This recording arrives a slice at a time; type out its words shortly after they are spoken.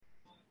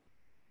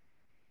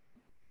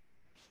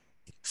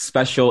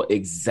special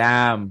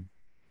exam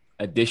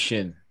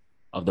edition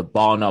of the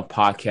Ballin' Up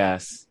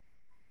podcast.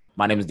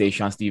 My name is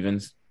Deshaun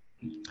Stevens.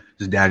 This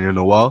is Daniel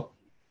Noel.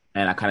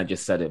 And I kind of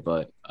just said it,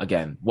 but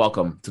again,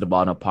 welcome to the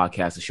Ballin' Up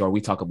podcast, the show where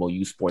we talk about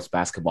youth sports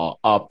basketball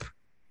up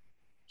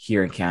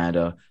here in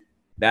Canada.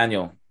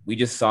 Daniel, we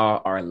just saw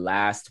our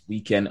last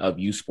weekend of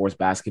youth sports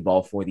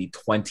basketball for the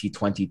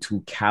 2022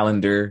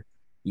 calendar.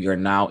 We are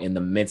now in the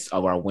midst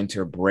of our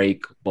winter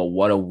break, but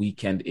what a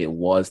weekend it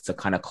was to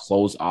kind of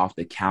close off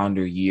the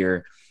calendar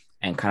year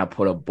and kind of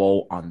put a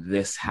bow on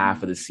this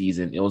half of the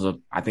season.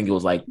 I think it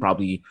was like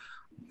probably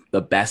the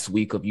best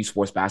week of youth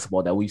sports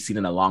basketball that we've seen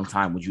in a long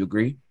time. Would you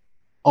agree?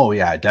 Oh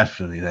yeah,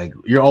 definitely. Like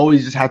you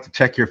always just have to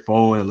check your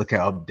phone and look at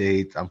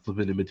updates. I'm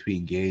flipping in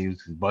between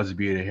games. Buzzer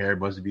beater here,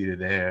 buzzer beater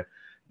there.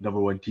 Number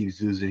one team's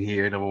losing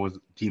here, number one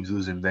team's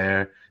losing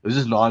there. It was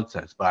just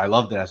nonsense, but I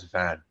loved it as a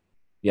fan.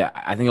 Yeah,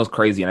 I think it was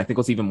crazy. And I think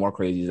what's even more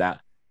crazy is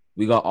that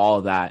we got all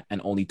of that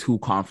and only two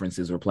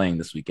conferences were playing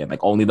this weekend.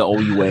 Like only the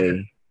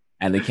OUA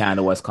and the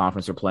Canada West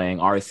Conference are playing.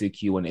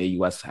 RSCQ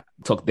and AUS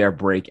took their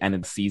break,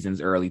 ended the seasons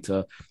early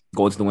to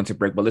go into the winter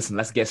break. But listen,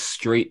 let's get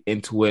straight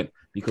into it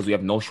because we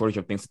have no shortage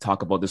of things to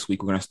talk about this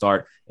week. We're going to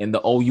start in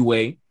the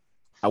OUA.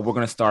 We're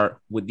going to start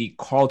with the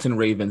Carleton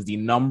Ravens, the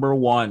number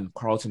one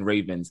Carleton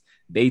Ravens.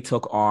 They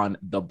took on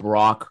the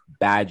Brock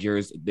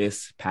Badgers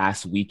this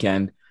past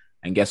weekend.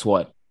 And guess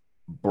what?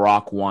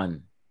 Brock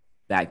won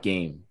that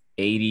game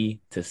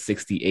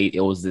 80-68.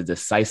 It was a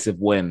decisive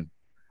win,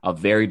 a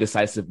very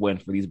decisive win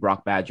for these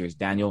Brock Badgers.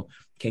 Daniel,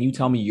 can you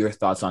tell me your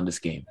thoughts on this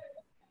game?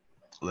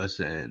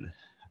 Listen,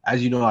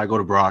 as you know, I go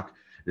to Brock.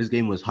 This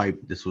game was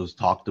hyped. This was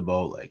talked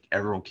about. Like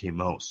everyone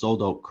came out,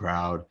 sold out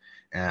crowd.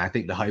 And I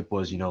think the hype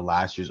was,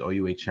 last year's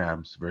OUA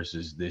champs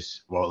versus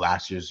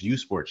last year's U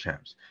Sport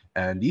champs.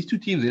 And these two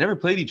teams, they never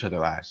played each other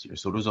last year.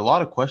 So there was a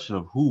lot of question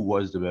of who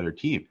was the better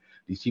team.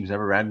 These teams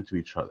never ran into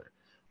each other.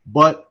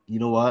 But you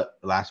know what?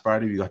 Last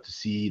Friday, we got to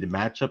see the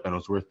matchup, and it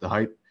was worth the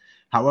hype.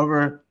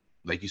 However,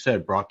 like you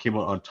said, Brock came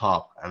out on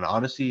top. And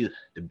honestly,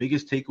 the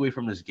biggest takeaway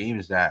from this game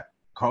is that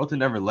Carleton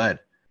never led.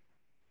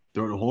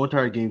 During the whole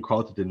entire game,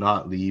 Carleton did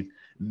not lead.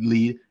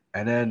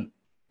 And then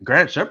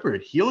Grant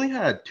Shepard, he only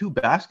had 2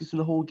 baskets in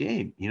the whole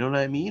game. You know what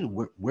I mean?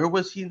 Where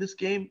was he in this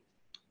game?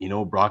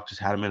 Brock just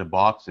had him in a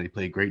box, and he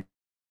played great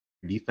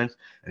defense,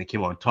 and he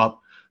came on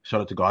top. Shout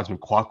out to Gosman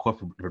Kwakwa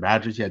for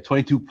Badgers. He had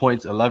 22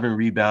 points, 11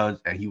 rebounds,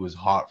 and he was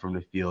hot from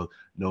the field.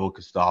 No one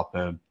could stop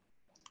him.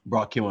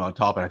 Brock came on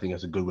top, and I think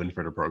that's a good win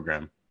for the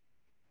program.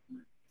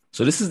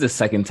 So this is the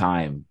second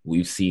time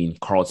we've seen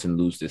Carleton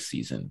lose this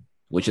season,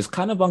 which is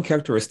kind of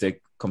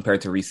uncharacteristic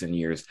compared to recent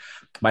years.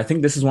 But I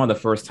think this is one of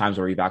the first times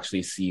where we've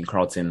actually seen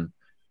Carleton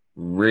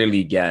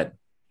really get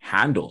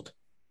handled.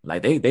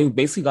 Like they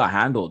basically got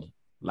handled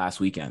last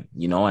weekend,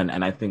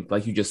 and I think,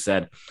 like you just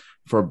said,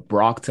 for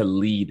Brock to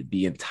lead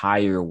the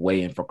entire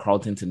way and for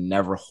Carleton to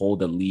never hold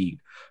the lead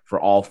for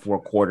all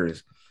 4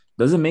 quarters,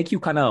 does it make you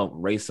kind of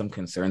raise some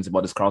concerns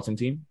about this Carleton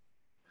team?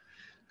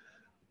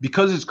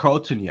 Because it's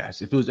Carleton,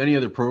 yes. If it was any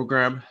other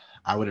program,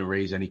 I wouldn't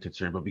raise any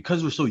concern. But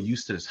because we're so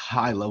used to this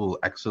high level of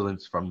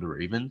excellence from the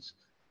Ravens,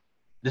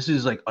 this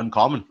is like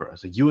uncommon for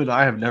us. Like you and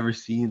I have never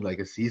seen like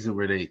a season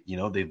where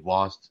they've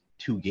lost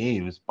 2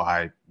 games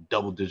by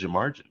double-digit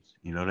margins.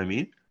 You know what I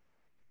mean?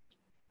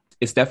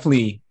 It's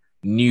definitely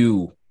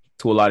new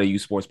to a lot of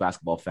youth sports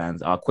basketball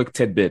fans. Quick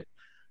tidbit,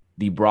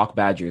 the Brock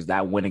Badgers,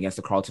 that win against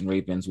the Carleton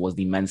Ravens was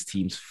the men's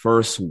team's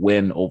first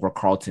win over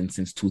Carleton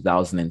since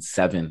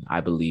 2007,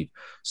 I believe.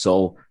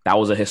 So that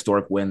was a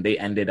historic win. They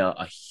ended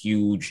a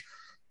huge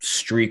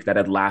streak that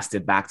had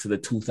lasted back to the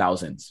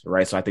 2000s,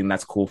 right? So I think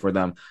that's cool for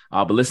them.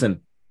 But listen,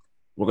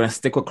 we're going to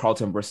stick with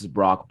Carleton versus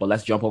Brock, but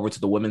let's jump over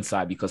to the women's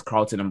side because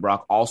Carleton and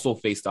Brock also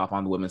faced off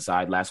on the women's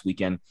side last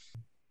weekend.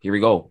 Here we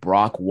go.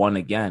 Brock won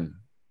again.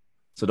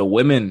 So the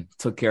women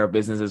took care of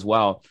business as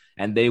well,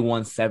 and they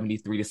won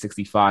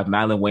 73-65.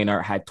 Madeline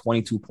Waynard had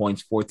 22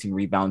 points, 14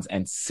 rebounds,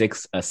 and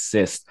 6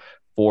 assists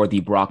for the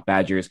Brock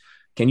Badgers.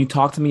 Can you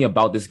talk to me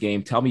about this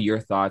game? Tell me your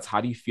thoughts.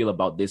 How do you feel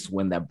about this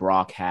win that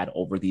Brock had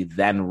over the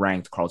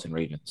then-ranked Carleton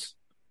Ravens?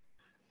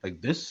 Like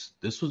this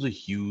was a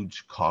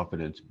huge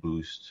confidence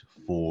boost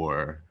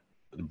for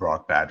the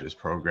Brock Badgers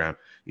program.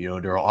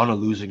 They're on a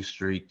losing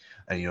streak,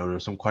 and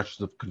there's some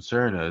questions of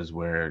concern as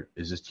where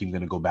is this team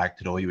going to go back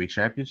to the OUA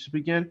championship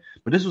again?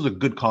 But this was a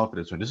good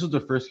confidence win. This was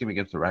the first game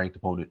against a ranked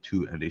opponent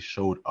too, and they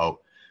showed out.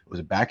 It was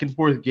a back and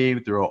forth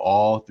game throughout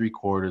all 3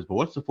 quarters, but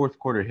once the 4th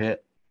quarter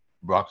hit,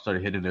 Brock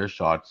started hitting their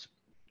shots,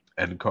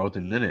 and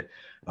Carleton in it.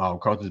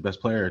 Carleton's best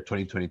player,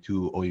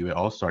 2022 OUA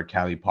All-Star,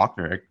 Callie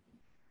Pocknerick,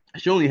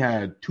 she only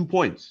had 2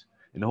 points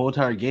in the whole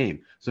entire game.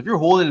 So if you're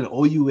holding an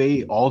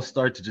OUA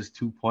All-Star to just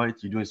 2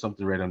 points, you're doing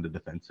something right on the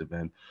defensive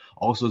end.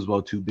 Also as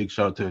well, too, big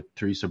shout out to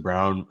Teresa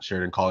Brown,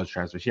 Sheridan College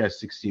transfer. She has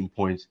 16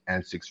 points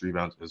and 6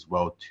 rebounds as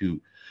well,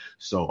 too.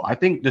 So I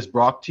think this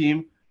Brock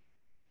team,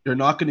 they're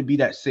not going to be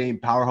that same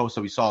powerhouse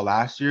that we saw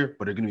last year,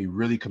 but they're going to be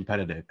really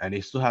competitive. And they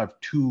still have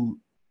 2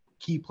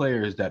 key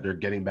players that they're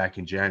getting back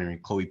in January.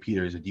 Chloe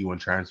Peters, a D1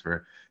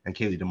 transfer, and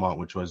Kaylee DeMont,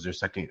 which was their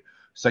second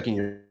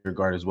year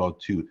guard as well,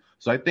 too.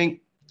 So I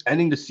think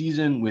ending the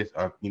season with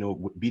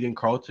beating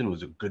Carleton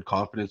was a good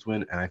confidence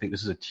win, and I think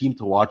this is a team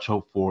to watch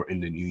out for in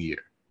the new year.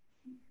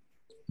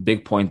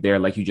 Big point there,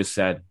 like you just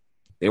said,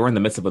 they were in the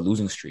midst of a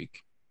losing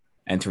streak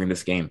entering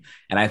this game,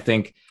 and I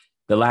think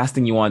the last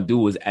thing you want to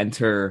do is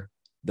enter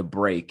the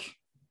break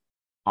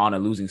on a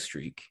losing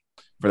streak.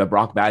 For the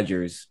Brock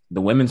Badgers,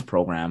 the women's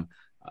program,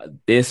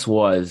 this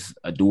was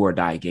a do or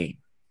die game.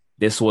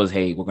 This was,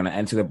 hey, we're going to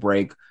enter the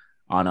break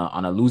on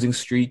a losing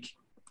streak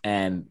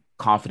and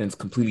confidence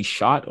completely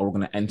shot, or we're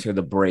going to enter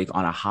the break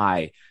on a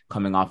high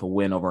coming off a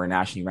win over a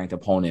nationally ranked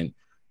opponent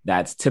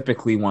that's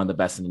typically one of the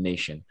best in the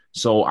nation.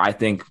 So I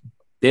think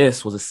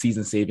this was a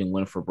season-saving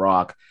win for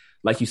Brock.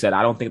 Like you said,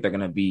 I don't think they're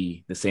going to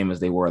be the same as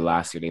they were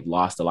last year. They've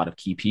lost a lot of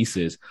key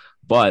pieces,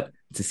 but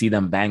to see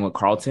them bang with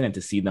Carleton and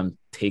to see them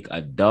take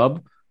a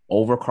dub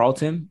over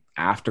Carleton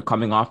after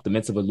coming off the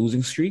midst of a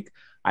losing streak,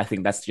 I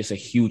think that's just a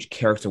huge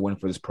character win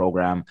for this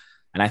program.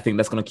 And I think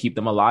that's going to keep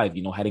them alive,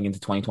 heading into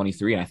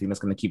 2023. And I think that's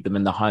going to keep them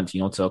in the hunt,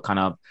 to kind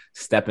of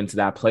step into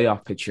that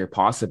playoff picture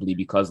possibly,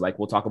 because like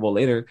we'll talk about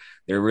later,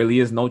 there really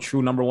is no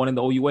true number one in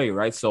the OUA,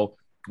 right? So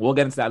we'll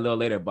get into that a little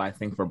later. But I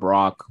think for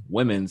Brock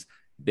women's,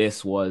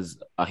 this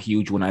was a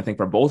huge win. I think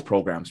for both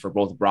programs, for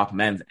both Brock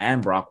men's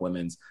and Brock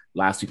women's,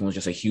 last weekend was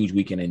just a huge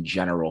weekend in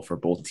general for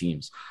both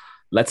teams.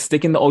 Let's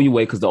stick in the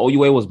OUA because the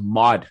OUA was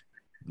mod.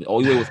 The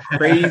OUA was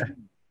crazy.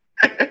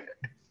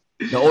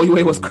 The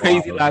OUA was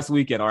crazy last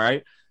weekend, all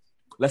right?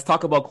 Let's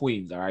talk about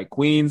Queens, all right?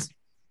 Queens,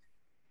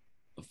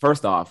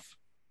 first off,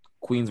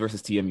 Queens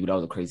versus TMU, that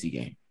was a crazy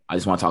game. I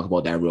just want to talk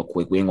about that real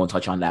quick. We ain't going to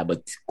touch on that,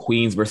 but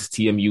Queens versus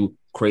TMU,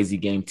 crazy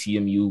game.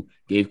 TMU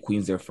gave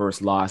Queens their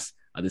first loss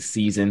of the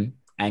season.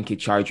 Ankit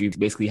Chaudhry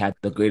basically had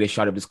the greatest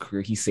shot of his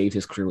career. He saved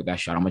his career with that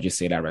shot. I'm going to just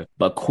say that right.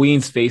 But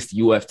Queens faced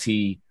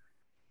UFT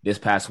this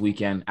past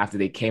weekend after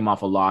they came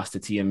off a loss to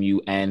TMU.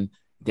 And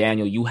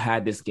Daniel, you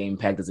had this game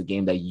pegged as a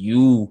game that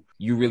you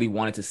really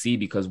wanted to see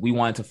because we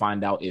wanted to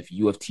find out if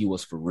UFT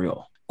was for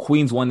real.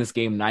 Queens won this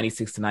game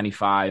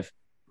 96-95.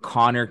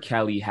 Connor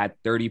Kelly had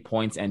 30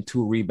 points and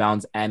 2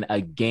 rebounds and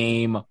a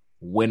game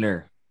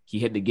winner. He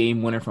hit the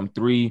game winner from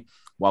 3,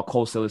 while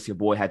Cole Sillis, your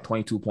boy, had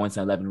 22 points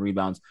and 11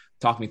 rebounds.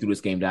 Talk me through this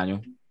game,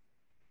 Daniel.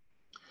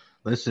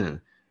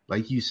 Listen,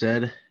 like you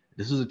said,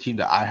 this is a team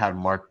that I had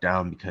marked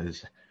down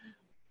because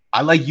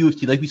I like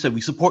UFT. Like we said, we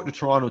support the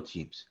Toronto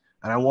teams,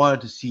 and I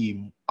wanted to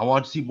see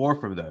more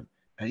from them.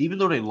 And even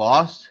though they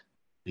lost,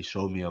 they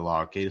showed me a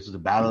lot. Okay, this is a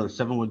battle of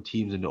 7-1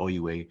 teams in the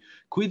OUA.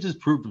 Queens has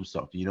proved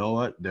themselves. You know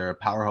what? They're a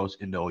powerhouse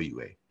in the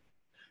OUA.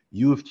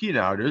 UFT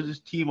now, there's this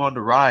team on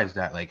the rise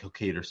that, like,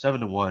 okay, they're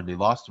 7-1. They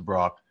lost to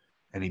Brock,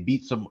 and they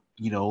beat some,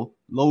 low,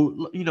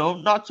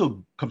 not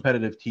so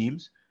competitive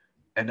teams.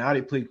 And now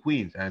they played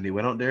Queens, and they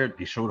went out there.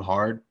 They showed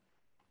hard.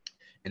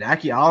 And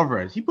Aki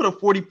Alvarez, he put up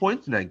 40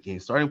 points in that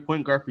game, starting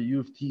point guard for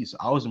UFT. So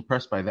I was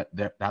impressed by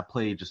that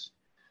play. It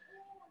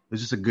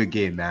was just a good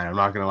game, man. I'm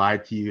not going to lie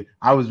to you.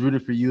 I was rooting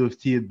for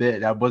UFT a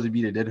bit. That buzzer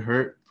beater did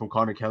hurt from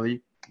Connor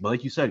Kelly. But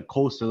like you said,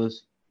 Cole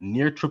Sillis,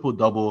 near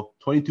triple-double,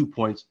 22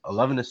 points,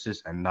 11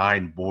 assists, and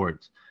 9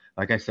 boards.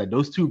 Like I said,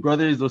 those two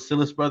brothers, those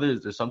Sillis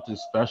brothers, they're something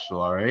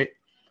special, all right?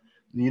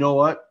 You know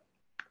what?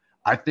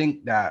 I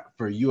think that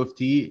for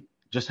UFT,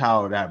 just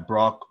how that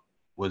Brock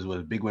was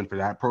a big win for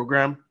that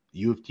program,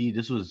 UFT,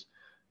 this was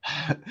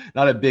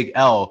not a big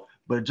L,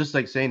 but just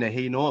like saying that,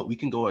 hey, you know what? We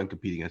can go and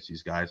compete against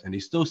these guys. And they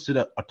still sit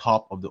at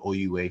atop of the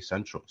OUA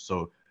Central.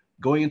 So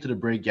going into the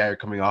break, yeah, you're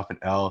coming off an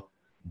L,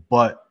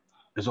 but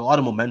there's a lot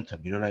of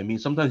momentum. You know what I mean?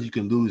 Sometimes you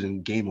can lose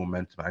and gain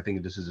momentum. I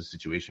think this is a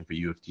situation for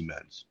UFT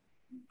men's.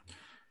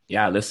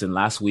 Yeah, listen,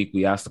 last week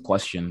we asked the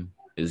question,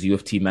 is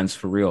UFT men's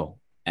for real?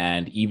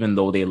 And even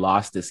though they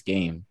lost this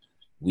game,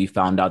 we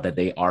found out that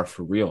they are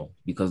for real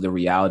because the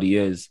reality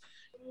is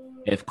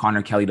if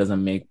Connor Kelly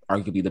doesn't make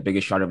arguably the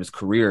biggest shot of his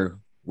career,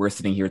 we're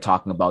sitting here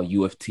talking about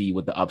UFT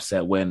with the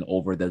upset win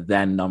over the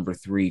then number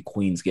 3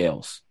 Queens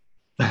Gales.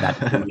 That's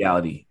the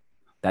reality.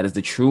 That is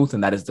the truth,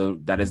 and that is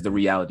the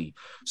reality.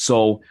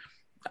 So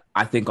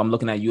I think I'm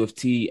looking at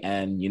UFT,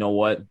 and you know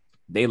what?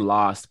 They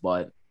lost,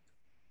 but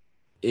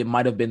it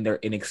might have been their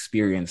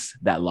inexperience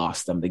that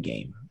lost them the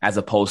game, as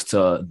opposed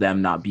to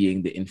them not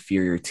being the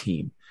inferior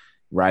team.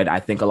 Right. I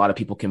think a lot of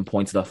people can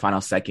point to the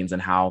final seconds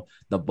and how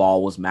the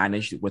ball was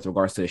managed with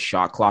regards to the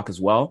shot clock as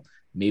well.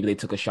 Maybe they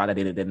took a shot that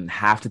they didn't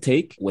have to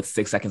take with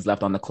 6 seconds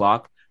left on the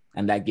clock.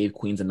 And that gave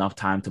Queens enough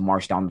time to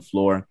march down the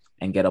floor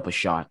and get up a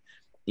shot.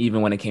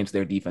 Even when it came to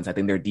their defense, I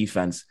think their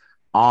defense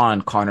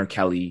on Connor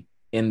Kelly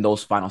in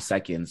those final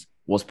seconds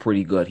was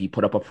pretty good. He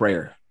put up a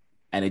prayer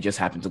and it just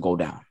happened to go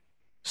down.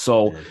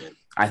 So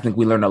I think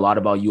we learned a lot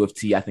about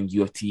UFT. I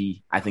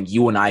think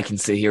you and I can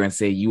sit here and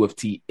say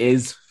UFT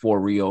is for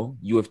real.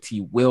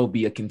 UFT will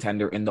be a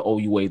contender in the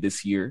OUA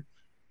this year,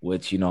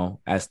 which,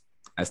 as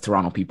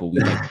Toronto people, we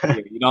like to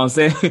hear, you know what I'm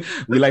saying?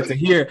 We like to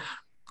hear.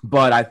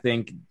 But I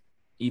think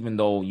even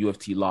though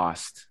UFT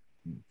lost,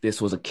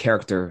 this was a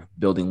character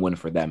building win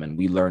for them. And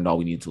we learned all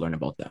we needed to learn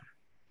about them.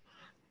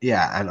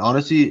 Yeah. And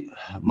honestly,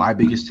 my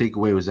biggest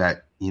takeaway was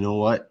that, you know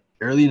what?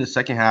 Early in the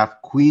second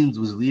half, Queens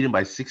was leading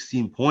by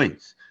 16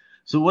 points.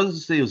 So it wasn't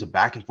to say it was a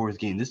back and forth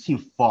game. This team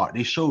fought.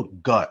 They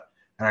showed gut.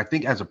 And I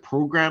think as a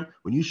program,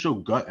 when you show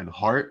gut and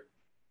heart,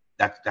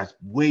 that's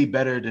way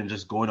better than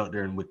just going out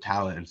there and with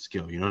talent and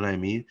skill. You know what I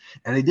mean?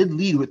 And they did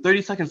lead with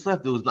 30 seconds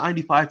left. It was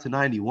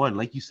 95-91.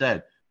 Like you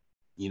said,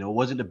 it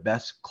wasn't the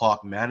best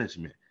clock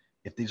management.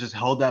 If they just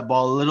held that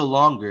ball a little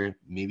longer,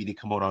 maybe they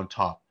come out on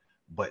top.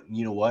 But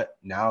you know what?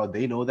 Now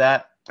they know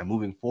that. And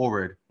moving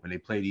forward, when they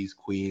play these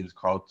Queens,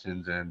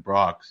 Carltons, and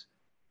Brocks,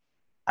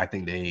 I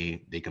think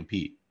they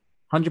compete.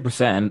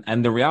 100%.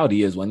 And the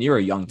reality is, when you're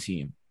a young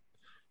team,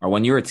 or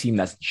when you're a team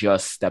that's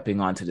just stepping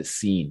onto the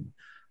scene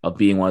of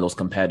being one of those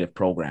competitive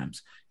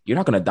programs, you're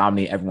not going to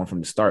dominate everyone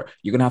from the start.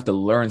 You're going to have to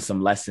learn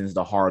some lessons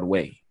the hard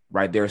way,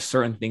 right? There are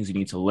certain things you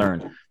need to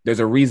learn. There's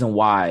a reason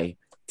why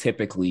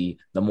typically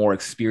the more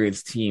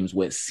experienced teams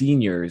with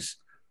seniors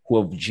who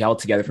have gelled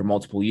together for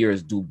multiple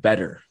years do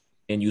better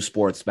in U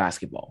Sports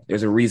basketball.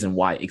 There's a reason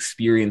why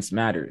experience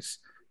matters,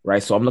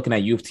 right? So I'm looking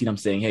at U of T and I'm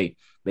saying, hey,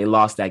 they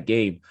lost that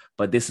game,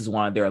 but this is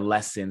one of their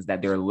lessons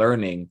that they're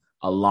learning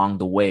along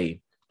the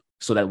way,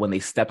 so that when they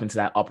step into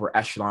that upper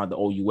echelon of the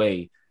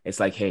OUA, it's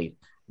like, hey,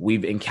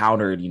 we've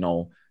encountered,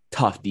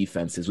 tough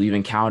defenses. We've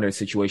encountered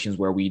situations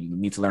where we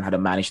need to learn how to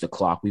manage the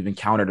clock. We've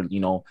encountered,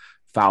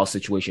 foul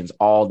situations,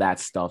 all that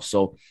stuff.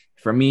 So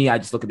for me, I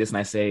just look at this and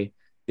I say,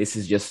 this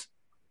is just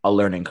a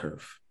learning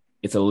curve.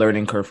 It's a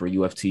learning curve for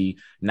U of T.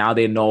 Now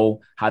they know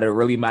how to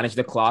really manage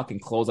the clock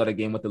and close out a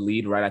game with the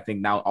lead, right? I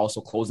think now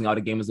also closing out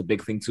a game is a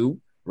big thing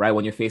too, right?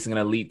 When you're facing an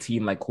elite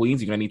team like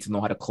Queens, you're going to need to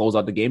know how to close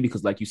out the game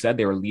because, like you said,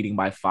 they were leading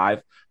by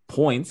 5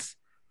 points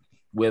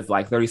with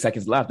like 30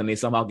 seconds left and they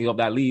somehow give up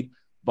that lead.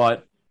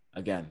 But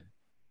again,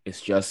 it's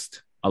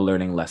just a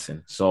learning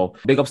lesson. So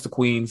big ups to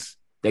Queens.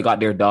 They got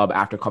their dub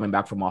after coming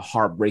back from a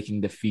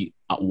heartbreaking defeat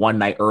one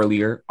night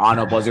earlier on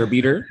a buzzer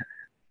beater.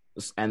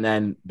 And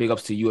then big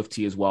ups to U of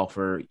T as well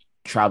for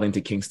traveling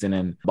to Kingston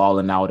and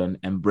balling out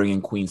and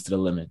bringing Queens to the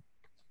limit.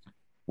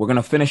 We're going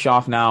to finish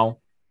off now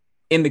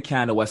in the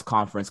Canada West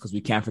Conference because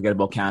we can't forget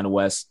about Canada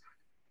West.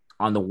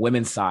 On the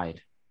women's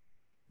side,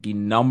 the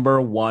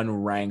number 1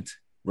 ranked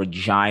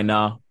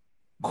Regina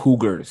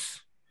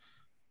Cougars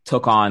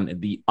took on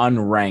the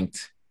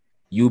unranked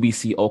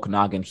UBC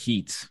Okanagan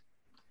Heat.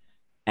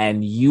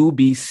 And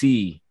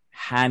UBC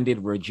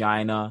handed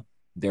Regina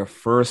their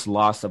first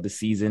loss of the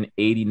season,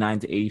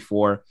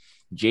 89-84.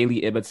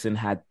 Jaylee Ibbotson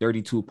had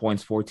 32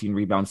 points, 14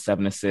 rebounds,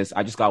 7 assists.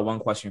 I just got one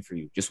question for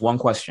you. Just one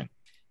question.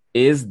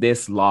 Is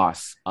this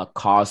loss a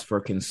cause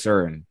for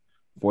concern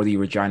for the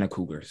Regina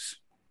Cougars?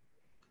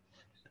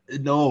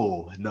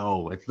 No,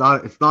 it's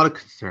not. It's not a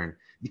concern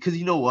because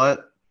you know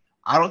what?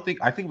 I think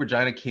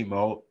Regina came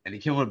out and it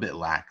came out a bit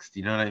laxed.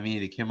 You know what I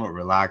mean? It came out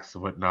relaxed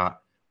and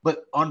whatnot.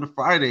 But on the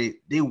Friday,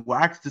 they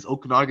waxed this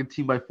Okanagan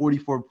team by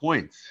 44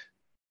 points.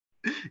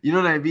 You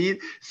know what I mean?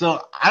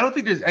 So I don't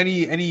think there's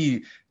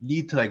any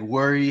need to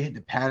worry, hit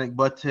the panic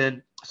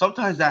button.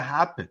 Sometimes that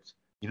happens.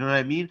 You know what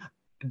I mean?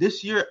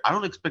 This year, I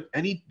don't expect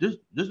there's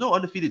no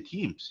undefeated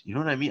teams. You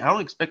know what I mean? I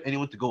don't expect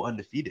anyone to go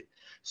undefeated.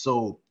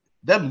 So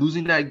them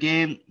losing that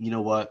game, you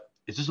know what?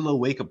 It's just a little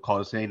wake-up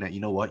call saying that,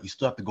 you know what? You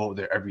still have to go out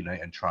there every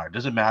night and try. It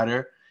doesn't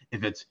matter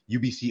if it's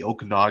UBC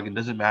Okanagan,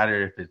 doesn't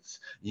matter if it's,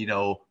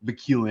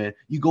 McEwen.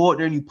 You go out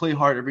there and you play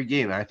hard every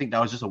game. And I think that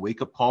was just a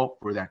wake-up call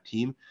for that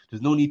team.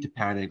 There's no need to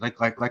panic.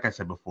 Like I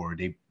said before,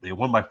 they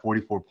won by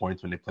 44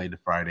 points when they played the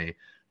Friday.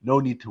 No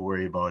need to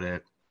worry about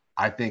it.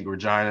 I think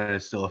Regina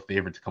is still a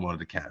favorite to come out of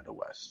the Canada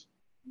West.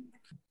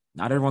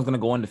 Not everyone's going to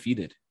go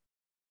undefeated.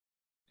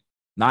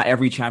 Not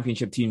every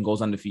championship team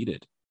goes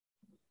undefeated.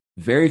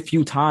 Very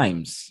few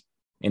times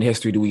in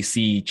history do we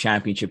see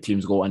championship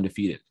teams go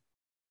undefeated,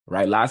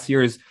 right? Last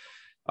year's,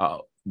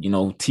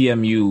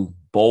 TMU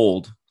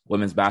Bold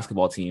women's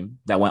basketball team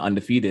that went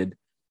undefeated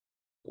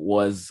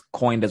was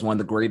coined as one of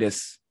the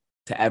greatest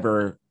to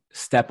ever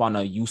step on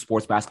a U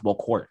Sports basketball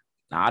court.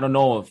 Now, I don't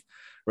know if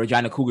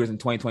Regina Cougars in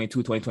 2022,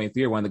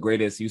 2023 are one of the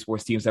greatest U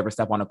Sports teams to ever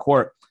step on a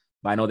court,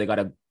 but I know they got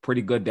a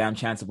pretty good damn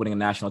chance of winning a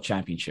national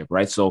championship,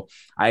 right? So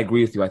I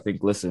agree with you. I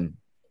think, listen,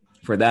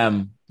 for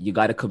them, you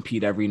got to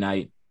compete every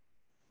night.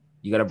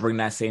 You got to bring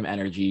that same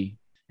energy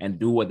and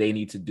do what they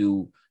need to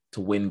do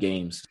to win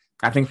games.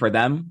 I think for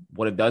them,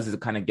 what it does is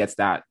it kind of gets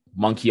that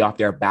monkey off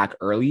their back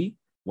early.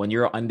 When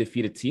you're an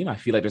undefeated team, I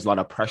feel like there's a lot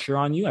of pressure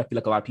on you. I feel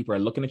like a lot of people are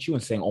looking at you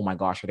and saying, oh my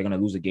gosh, are they going to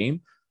lose a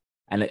game?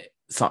 And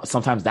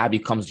sometimes that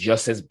becomes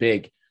just as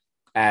big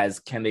as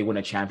can they win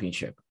a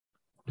championship.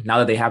 Now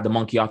that they have the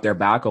monkey off their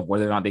back of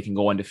whether or not they can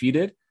go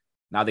undefeated,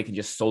 now they can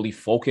just solely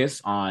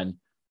focus on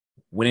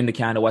winning the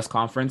Canada West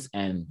Conference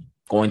and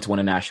going to win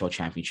a national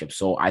championship.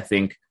 So I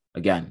think,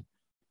 again,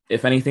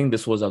 if anything,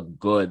 this was a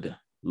good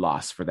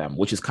loss for them,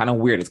 which is kind of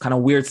weird. It's kind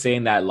of weird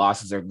saying that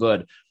losses are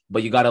good,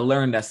 but you got to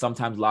learn that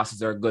sometimes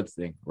losses are a good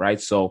thing,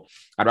 right? So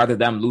I'd rather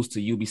them lose to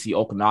UBC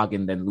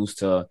Okanagan than lose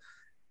to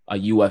a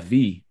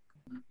UFV.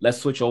 Let's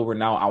switch over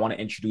now. I want to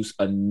introduce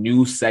a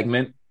new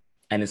segment,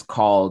 and it's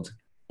called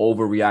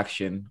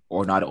Overreaction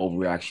or Not an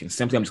Overreaction.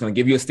 Simply, I'm just going to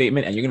give you a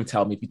statement, and you're going to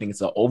tell me if you think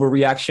it's an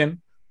overreaction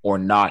or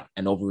not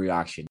an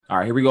overreaction. All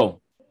right, here we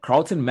go.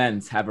 Carlton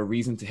men's have a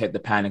reason to hit the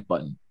panic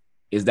button.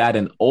 Is that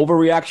an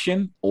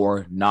overreaction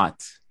or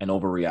not an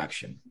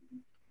overreaction?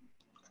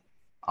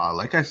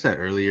 Like I said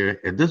earlier,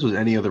 if this was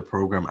any other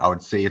program, I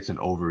would say it's an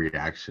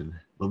overreaction.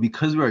 But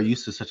because we are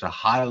used to such a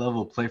high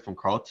level of play from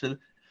Carlton,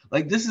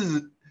 like this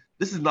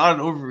is not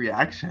an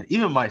overreaction.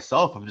 Even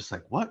myself, I'm just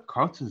like, what?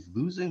 Carlton's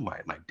losing?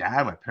 My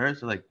dad, my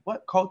parents are like,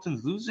 what?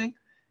 Carlton's losing?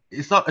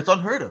 It's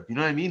unheard of. You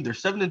know what I mean? They're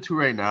 7-2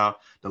 right now.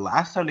 The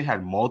last time they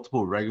had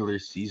multiple regular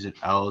season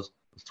L's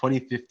was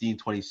 2015,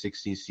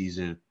 2016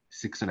 season,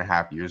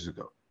 6.5 years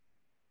ago.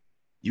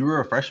 You were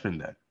a freshman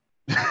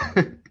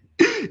then.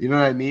 You know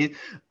what I mean?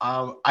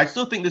 I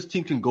still think this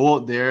team can go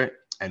out there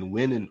and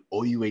win an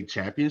OUA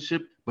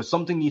championship, but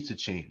something needs to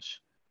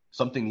change.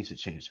 Something needs to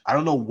change. I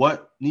don't know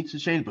what needs to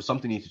change, but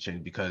something needs to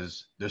change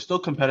because they're still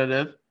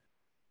competitive,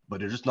 but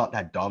they're just not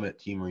that dominant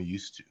team we're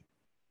used to.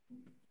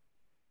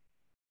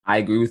 I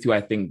agree with you.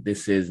 I think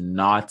this is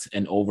not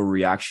an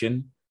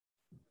overreaction,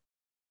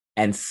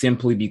 and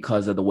simply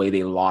because of the way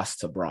they lost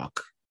to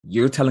Brock.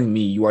 You're telling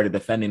me you are the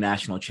defending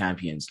national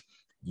champions.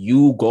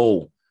 You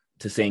go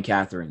to St.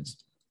 Catharines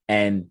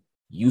and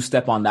you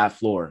step on that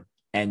floor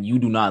and you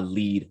do not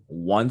lead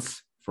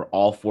once for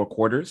all 4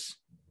 quarters.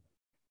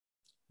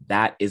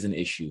 That is an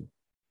issue.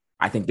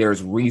 I think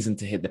there's reason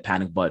to hit the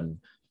panic button.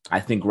 I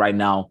think right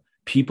now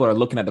people are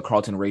looking at the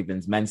Carleton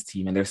Ravens men's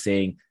team and they're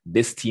saying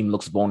this team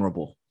looks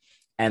vulnerable.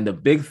 And the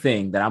big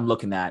thing that I'm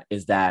looking at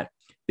is that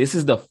this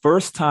is the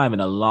first time in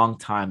a long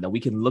time that we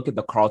can look at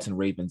the Carleton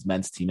Ravens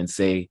men's team and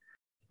say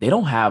they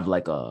don't have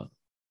like a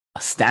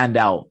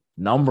standout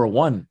number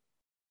one.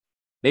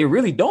 They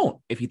really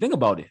don't, if you think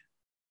about it.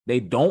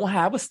 They don't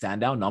have a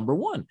standout number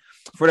one.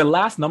 For the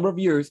last number of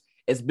years,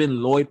 it's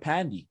been Lloyd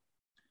Pandy,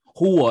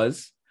 who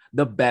was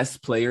the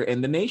best player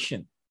in the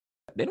nation.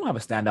 They don't have a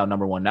standout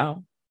number one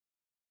now.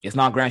 It's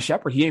not Grant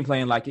Shepard. He ain't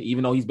playing like it,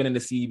 even though he's been in the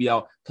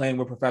CBL playing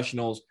with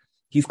professionals.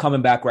 He's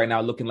coming back right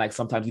now looking like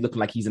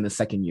he's in the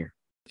second year.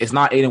 It's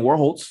not Aiden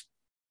Warholtz.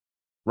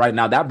 Right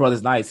now, that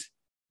brother's nice.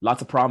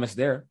 Lots of promise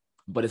there,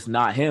 but it's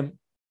not him.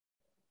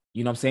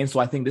 You know what I'm saying? So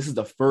I think this is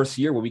the first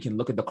year where we can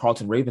look at the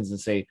Carleton Ravens and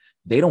say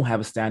they don't have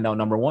a standout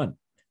number one.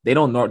 They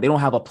don't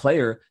have a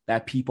player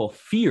that people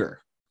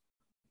fear.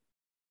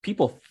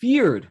 People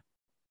feared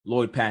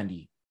Lloyd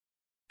Pandy.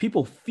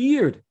 People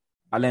feared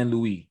Alain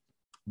Louis.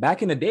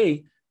 Back in the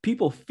day,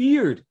 people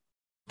feared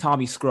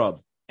Tommy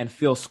Scrub and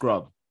Phil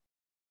Scrub.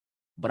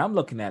 But I'm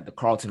looking at the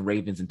Carleton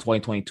Ravens in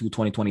 2022,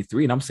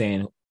 2023, and I'm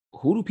saying,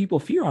 who do people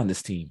fear on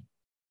this team?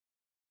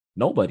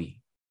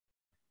 Nobody.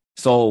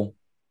 So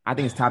I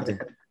think it's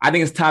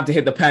time to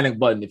hit the panic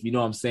button, if you know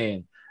what I'm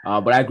saying.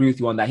 But I agree with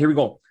you on that. Here we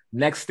go.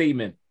 Next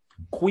statement.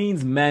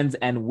 Queens men's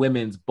and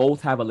women's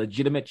both have a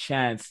legitimate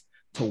chance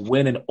to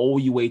win an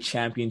OUA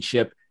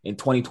championship in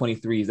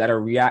 2023. Is that a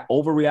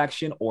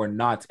overreaction or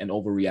not an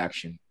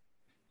overreaction?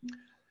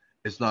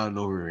 It's not an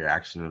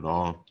overreaction at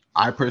all.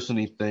 I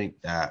personally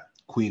think that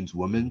Queens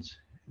women's,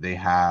 they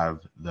have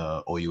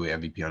the OUA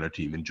MVP on their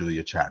team in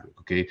Julia Chadwick,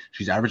 okay?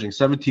 She's averaging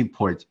 17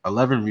 points,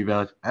 11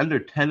 rebounds, and they're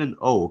 10-0,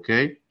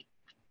 okay?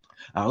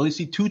 I only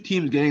see 2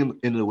 teams getting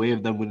in the way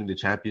of them winning the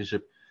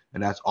championship,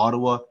 and that's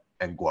Ottawa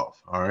and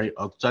Guelph, all right?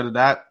 Outside of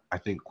that, I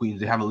think Queens,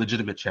 they have a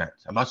legitimate chance.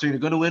 I'm not saying they're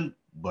going to win,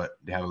 but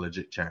they have a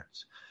legit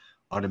chance.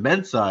 On the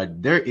men's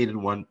side, they're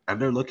 8-1,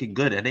 and they're looking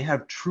good, and they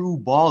have true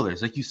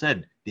ballers. Like you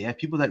said, they have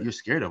people that you're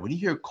scared of. When you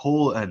hear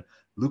Cole and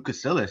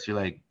Lucas Silas, you're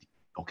like,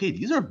 okay,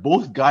 these are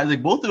both guys.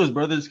 Like, both of those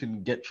brothers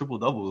can get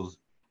triple-doubles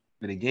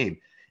in a game.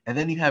 And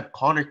then you have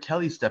Connor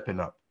Kelly stepping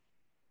up.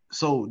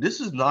 So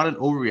this is not an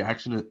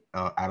overreaction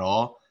at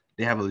all.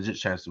 They have a legit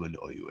chance to win the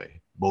OUA,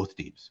 both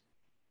teams.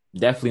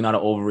 Definitely not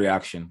an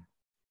overreaction.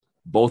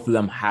 Both of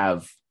them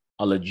have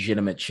a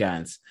legitimate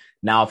chance.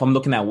 Now, if I'm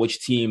looking at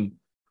which team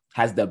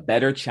has the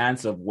better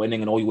chance of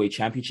winning an OUA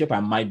championship, I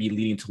might be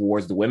leaning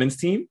towards the women's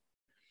team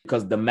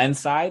because the men's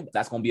side,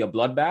 that's going to be a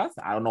bloodbath.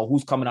 I don't know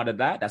who's coming out of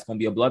that. That's going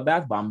to be a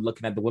bloodbath, but I'm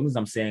looking at the women's.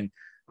 I'm saying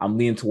I'm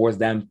leaning towards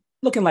them,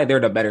 looking like they're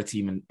the better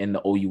team in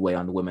the OUA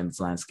on the women's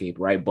landscape,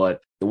 right?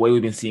 But the way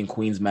we've been seeing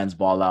Queens men's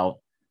ball out,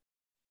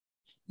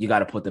 you got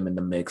to put them in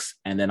the mix.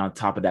 And then on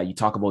top of that, you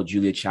talk about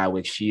Julia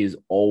Chadwick. She is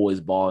always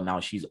balling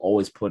out. She's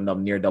always putting up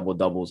near double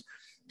doubles.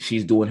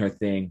 She's doing her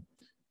thing.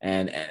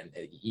 And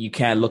you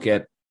can't look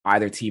at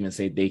either team and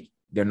say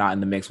they're not in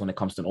the mix when it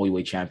comes to an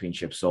OUA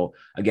championship. So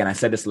again, I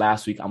said this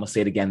last week. I'm going to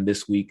say it again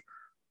this week.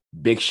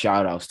 Big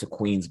shout outs to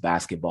Queens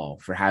basketball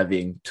for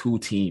having 2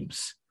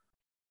 teams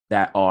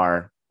that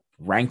are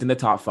ranked in the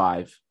top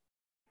 5,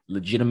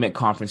 legitimate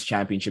conference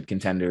championship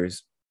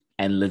contenders,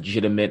 and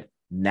legitimate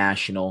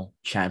national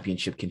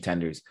championship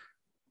contenders.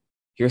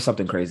 Here's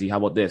something crazy. How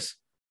about this?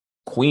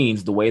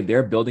 Queens, the way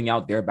they're building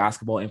out their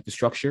basketball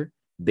infrastructure,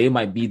 they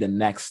might be the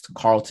next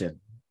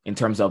Carleton in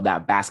terms of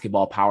that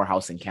basketball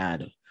powerhouse in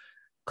Canada.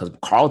 Because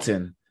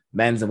Carleton,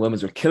 men's and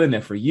women's, were killing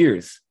it for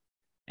years.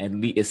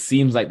 And it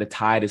seems like the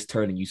tide is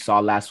turning. You saw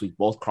last week,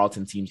 both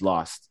Carleton teams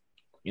lost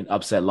in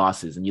upset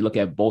losses. And you look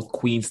at both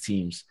Queens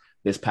teams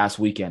this past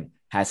weekend,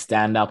 had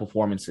standout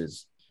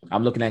performances.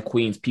 I'm looking at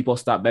Queens. People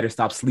better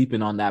stop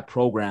sleeping on that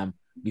program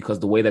because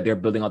the way that they're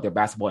building out their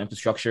basketball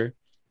infrastructure,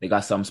 They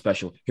got something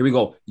special. Here we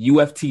go.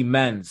 UFT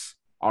men's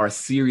are a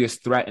serious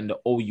threat in the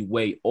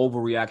OUA.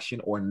 Overreaction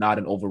or not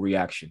an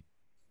overreaction?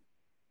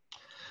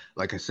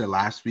 Like I said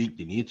last week,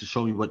 they needed to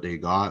show me what they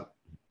got,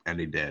 and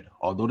they did.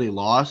 Although they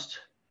lost,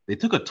 they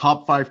took a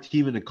top 5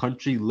 team in the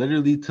country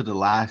literally to the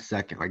last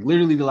second. Like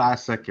literally the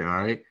last second,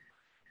 all right?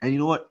 And you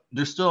know what?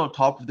 They're still on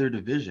top of their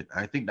division.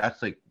 I think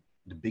that's like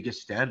the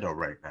biggest standout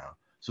right now.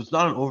 So it's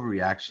not an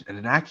overreaction.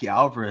 And Inaki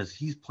Alvarez,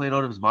 he's playing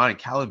out of his mind.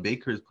 Callum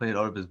Baker is playing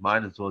out of his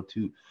mind as well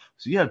too.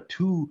 So you have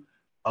two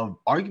of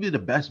arguably the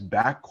best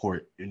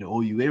backcourt in the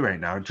OUA right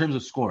now in terms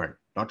of scoring.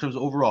 Not in terms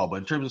of overall, but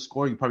in terms of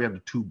scoring, you probably have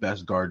the two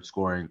best guards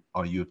scoring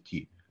on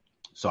UFT.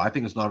 So I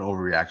think it's not an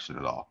overreaction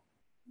at all.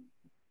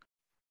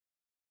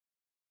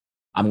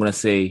 I'm going to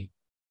say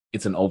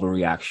it's an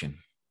overreaction.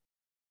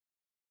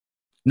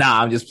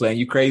 Nah, I'm just playing.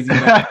 You crazy,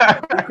 man.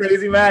 You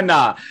crazy, man.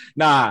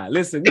 Nah.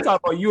 Listen, we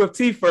talk about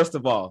UFT first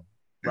of all,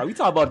 right? We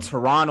talk about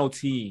Toronto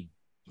team.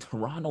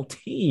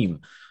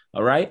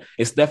 All right.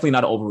 It's definitely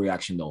not an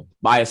overreaction, though.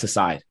 Bias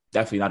aside,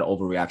 definitely not an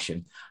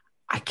overreaction.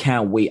 I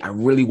can't wait. I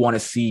really want to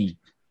see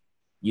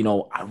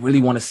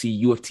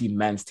UFT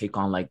men's take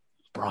on like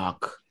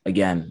Brock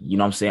again. You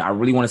know what I'm saying? I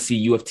really want to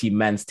see UFT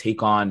men's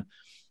take on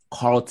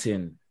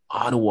Carleton,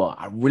 Ottawa.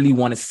 I really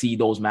want to see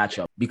those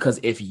matchups because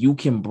if you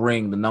can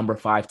bring the number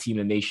 5 team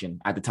in the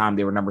nation, at the time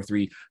they were number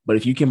 3, but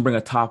if you can bring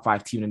a top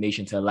 5 team in the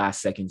nation to the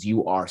last seconds,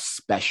 you are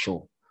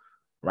special,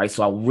 right?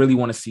 So I really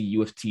want to see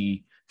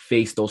UFT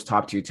face those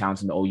top tier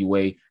talents in the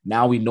OUA.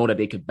 Now we know that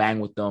they could bang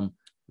with them.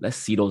 Let's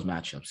see those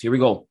matchups. Here we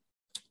go.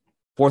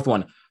 4th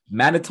one.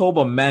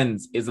 Manitoba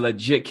men's is a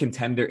legit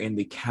contender in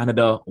the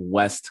Canada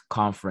West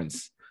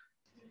Conference.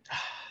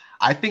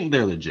 I think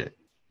they're legit.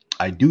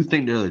 I do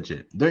think they're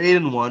legit. They're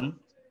 8-1.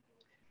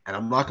 And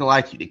I'm not gonna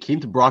lie to you, they came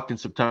to Brock in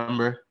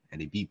September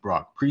and they beat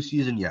Brock.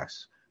 Preseason,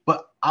 yes.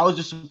 But I was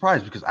just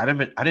surprised because I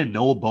didn't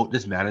know about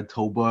this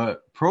Manitoba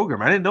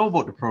program. I didn't know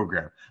about the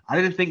program. I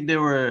didn't think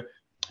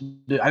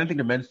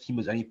the men's team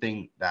was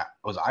anything that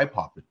was eye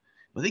popping.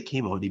 But they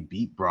came out, they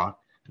beat Brock,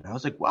 and I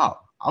was like, wow,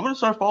 I'm gonna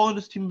start following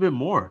this team a bit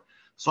more.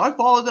 So I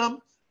followed them,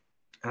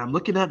 and I'm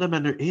looking at them,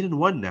 and they're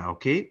 8-1 now,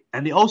 okay?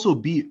 And they also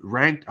beat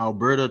ranked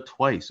Alberta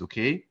twice,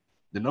 okay?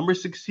 The number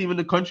 6 team in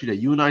the country that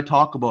you and I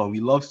talk about and we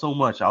love so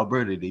much,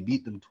 Alberta, they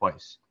beat them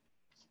twice.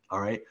 All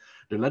right?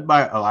 They're led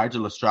by Elijah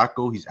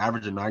Lestraco. He's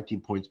averaging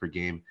 19 points per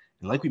game.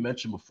 And like we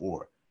mentioned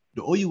before,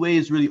 the OUA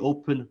is really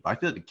open, but I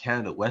feel like the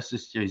Canada West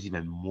this year is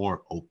even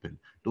more open.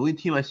 The only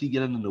team I see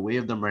getting in the way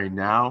of them right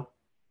now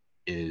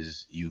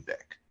is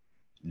UVic,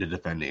 the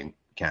defending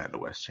Canada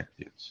West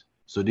champions.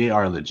 So they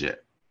are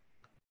legit.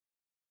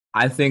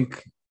 I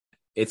think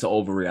it's an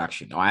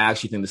overreaction. I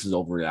actually think this is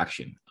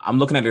overreaction. I'm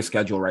looking at their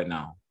schedule right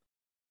now.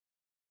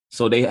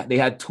 So they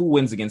had 2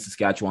 wins against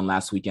Saskatchewan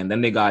last weekend.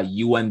 Then they got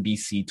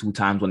UNBC 2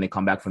 times when they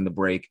come back from the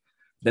break.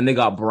 Then they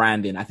got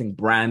Brandon. I think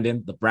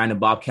the Brandon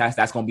Bobcats,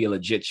 that's going to be a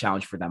legit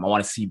challenge for them. I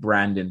want to see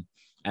Brandon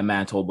and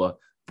Manitoba.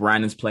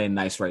 Brandon's playing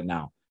nice right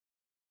now.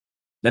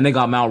 Then they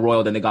got Mount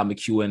Royal. Then they got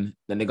McEwen.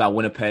 Then they got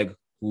Winnipeg,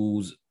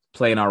 who's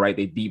playing all right.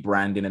 They beat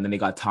Brandon. And then they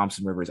got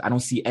Thompson Rivers. I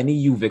don't see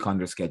any UVic on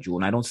their schedule.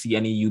 And I don't see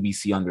any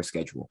UBC on their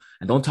schedule.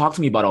 And don't talk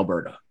to me about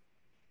Alberta.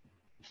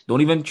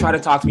 Don't even try to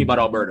talk to me about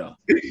Alberta.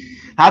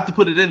 Have to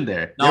put it in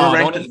there. No,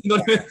 it was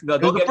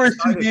the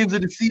first 2 games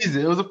of the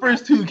season. It was the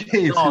first 2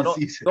 games of the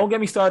season. Don't get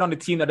me started on the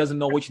team that doesn't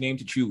know which name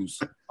to choose.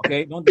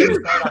 Okay? Don't get me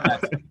started on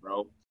that team,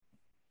 bro.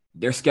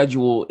 Their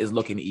schedule is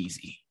looking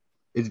easy.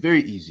 It's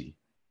very easy.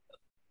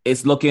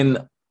 It's looking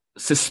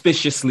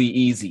suspiciously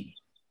easy.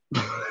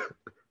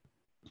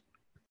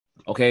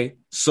 Okay?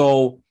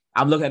 So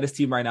I'm looking at this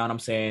team right now and I'm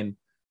saying,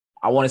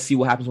 I want to see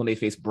what happens when they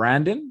face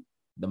Brandon,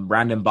 the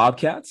Brandon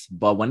Bobcats.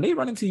 But when they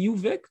run into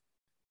UVic,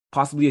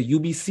 possibly a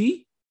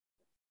UBC,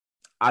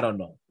 I don't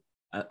know.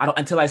 I don't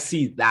until I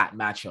see that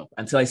matchup,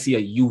 until I see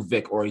a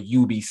UVic or a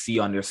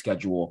UBC on their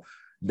schedule,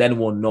 then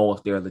we'll know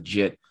if they're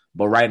legit.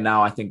 But right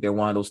now, I think they're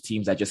one of those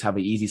teams that just have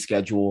an easy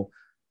schedule.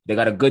 They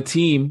got a good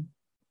team,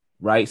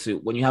 right? So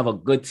when you have a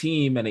good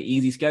team and an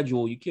easy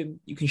schedule, you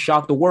can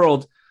shock the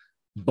world.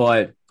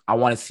 But I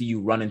want to see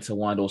you run into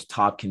one of those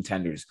top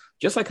contenders,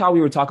 just like how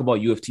we were talking about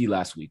UFT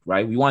last week,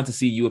 right? We wanted to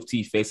see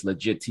UFT face a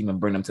legit team and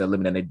bring them to the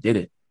limit, and they did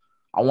it.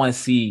 I want to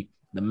see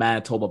the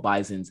Manitoba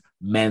Bison's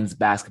men's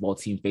basketball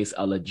team face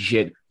a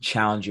legit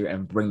challenger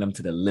and bring them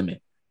to the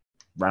limit.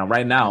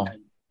 Right now,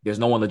 there's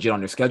no one legit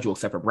on their schedule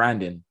except for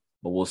Brandon,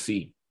 but we'll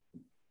see.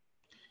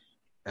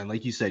 And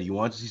like you said, you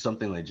want to see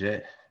something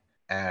legit.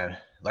 And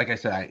like I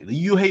said,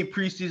 you hate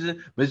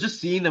preseason, but it's just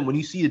seeing them when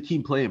you see the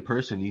team play in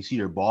person, you see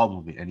their ball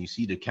movement, and you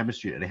see the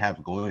chemistry that they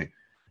have going.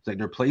 It's like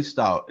their play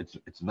style.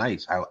 It's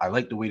nice. I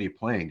like the way they're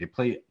playing. They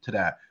play to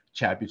that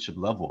championship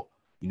level.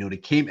 You know, they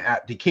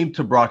came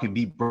to Brock and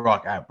beat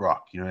Brock at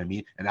Brock. You know what I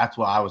mean? And that's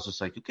why I was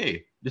just like,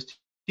 okay, this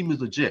team is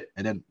legit.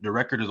 And then the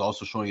record is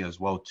also showing it as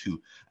well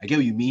too. I get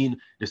what you mean.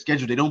 Their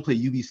schedule, they don't play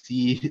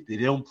UBC, they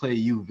don't play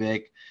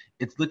UVic.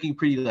 It's looking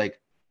pretty like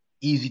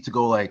easy to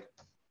go like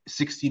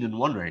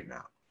 16-1 right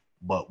now.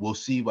 But we'll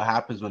see what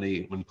happens when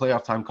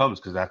playoff time comes,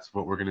 because that's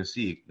what we're gonna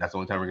see. That's the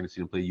only time we're gonna see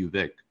them play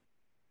UVic.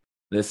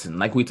 Listen,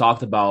 like we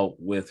talked about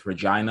with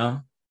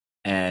Regina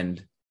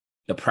and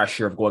the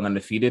pressure of going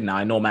undefeated. Now,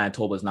 I know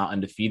Manitoba is not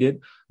undefeated,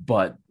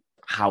 but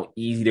how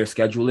easy their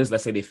schedule is.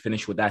 Let's say they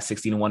finish with that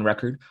 16-1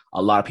 record.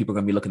 A lot of people are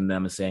going to be looking at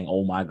them and saying,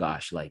 oh my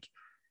gosh, like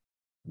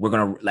we're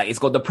going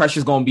to, the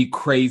pressure's going to be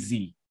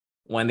crazy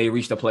when they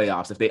reach the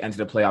playoffs, if they enter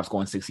the playoffs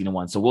going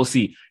 16-1. So we'll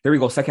see. Here we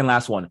go. Second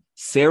last one.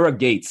 Sarah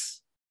Gates.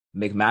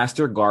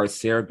 McMaster guard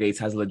Sarah Gates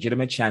has a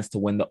legitimate chance to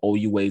win the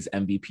OUA's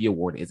MVP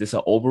award. Is this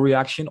an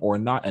overreaction or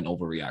not an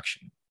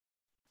overreaction?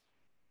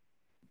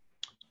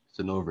 It's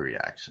an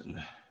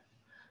overreaction.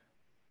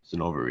 It's an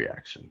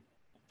overreaction.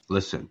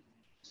 Listen,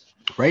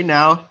 right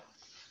now,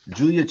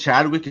 Julia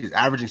Chadwick is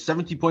averaging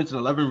 17 points and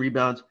 11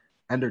 rebounds,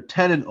 and they're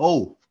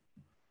 10-0.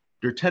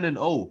 They're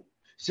 10-0.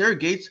 Sarah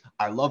Gates,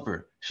 I love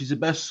her. She's the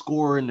best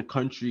scorer in the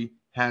country,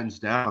 hands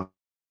down.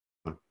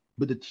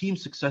 But the team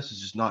success is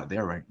just not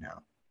there right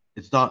now.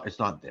 It's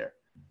not there.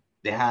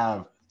 They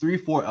have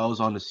 3-4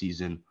 L's on the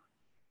season,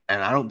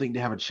 and I don't think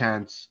they have a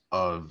chance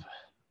of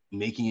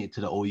making it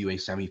to the OUA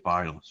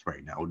semifinals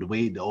right now, the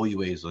way the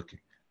OUA is looking.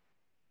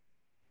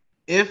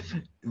 If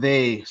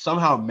they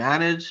somehow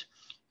manage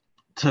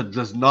to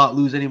just not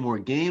lose any more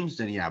games,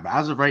 then yeah. But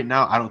as of right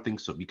now, I don't think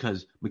so,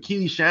 because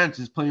McKeely Shantz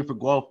is playing for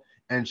Guelph,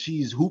 and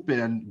she's hooping,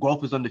 and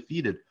Guelph is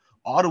undefeated.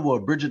 Ottawa,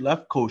 Bridget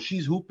Lefko,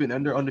 she's hooping,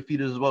 and they're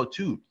undefeated as well,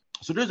 too.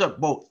 So there's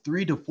about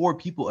 3 to 4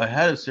 people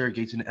ahead of Sarah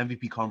Gates in the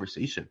MVP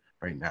conversation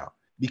right now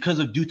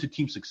due to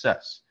team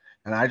success.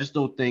 And I just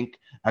don't think,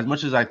 as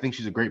much as I think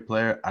she's a great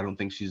player, I don't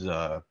think she's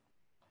a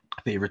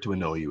favorite to win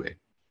the OUA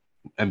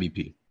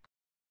MVP.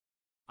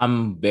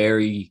 I'm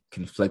very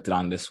conflicted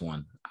on this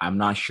one. I'm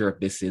not sure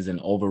if this is an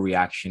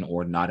overreaction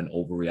or not an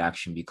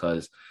overreaction,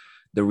 because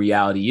the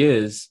reality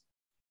is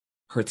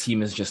her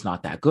team is just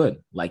not that good,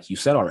 like you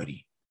said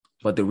already.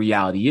 But the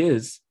reality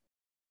is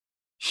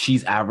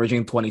she's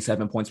averaging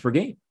 27 points per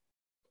game.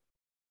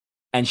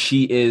 And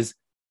she is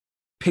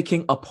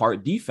picking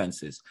apart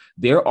defenses.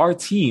 There are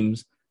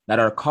teams that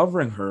are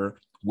covering her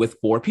with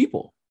 4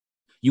 people.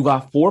 You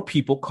got 4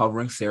 people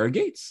covering Sarah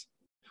Gates.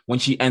 When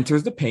she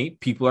enters the paint,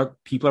 people are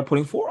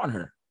putting 4 on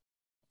her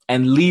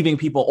and leaving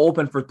people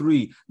open for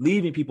 3,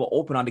 leaving people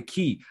open on the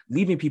key,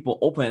 leaving people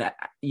open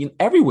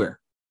everywhere.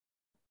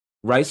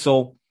 Right?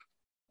 So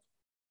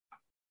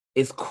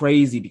it's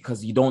crazy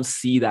because you don't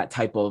see that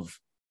type of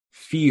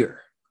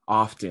fear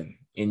often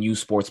in youth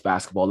sports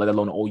basketball, let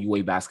alone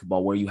OUA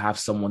basketball, where you have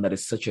someone that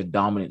is such a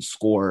dominant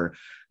scorer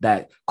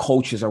that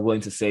coaches are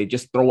willing to say,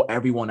 just throw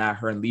everyone at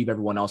her and leave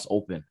everyone else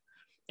open.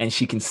 And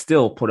she can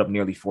still put up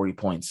nearly 40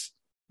 points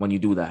when you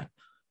do that.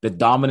 The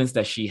dominance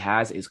that she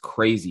has is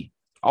crazy.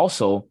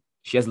 Also,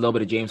 she has a little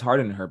bit of James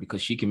Harden in her,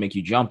 because she can make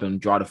you jump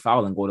and draw the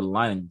foul and go to the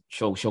line, and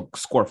she'll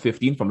score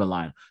 15 from the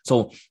line.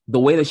 So the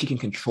way that she can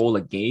control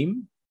a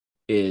game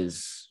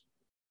is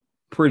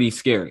pretty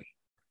scary.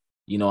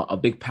 You know, a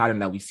big pattern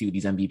that we see with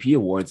these MVP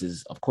awards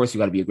is, of course, you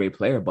got to be a great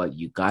player, but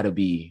your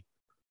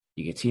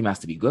team has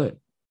to be good.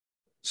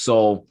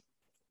 So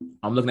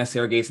I'm looking at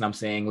Sarah Gates and I'm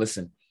saying,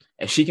 listen,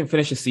 if she can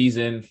finish the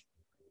season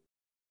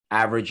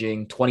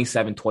averaging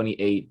 27,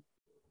 28,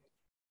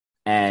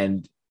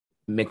 and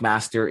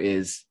McMaster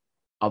is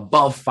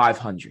above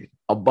 500,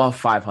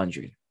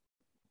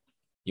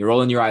 you're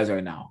rolling your eyes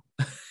right now.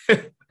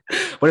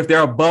 But if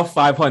they're above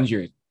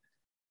 500,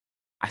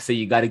 I say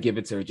you got to give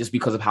it to her, just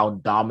because of how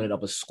dominant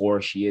of a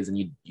scorer she is, and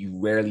you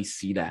rarely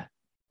see that.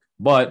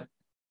 But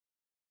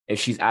if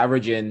she's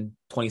averaging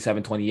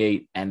 27,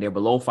 28, and they're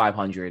below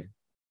 500,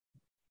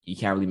 you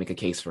can't really make a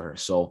case for her.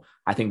 So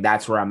I think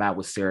that's where I'm at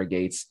with Sarah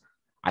Gates.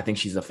 I think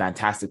she's a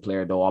fantastic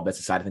player, though, all bets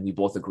aside. I think we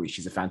both agree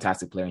she's a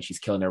fantastic player, and she's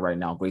killing it right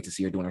now. Great to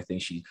see her doing her thing.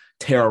 She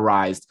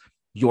terrorized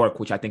York,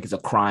 which I think is a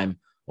crime,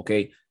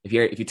 okay? If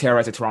you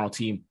terrorize a Toronto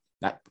team,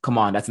 come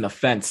on, that's an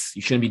offense.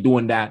 You shouldn't be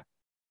doing that.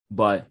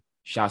 But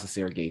shouts to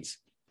Sarah Gates.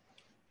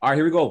 All right,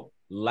 here we go.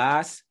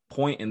 Last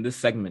point in this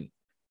segment.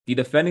 The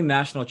defending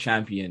national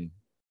champion,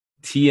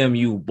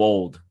 TMU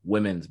Bold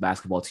women's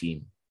basketball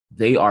team,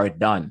 they are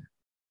done.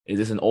 Is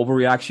this an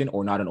overreaction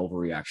or not an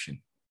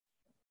overreaction?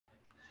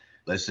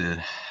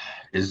 Listen,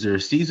 is their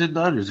season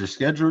done? Is their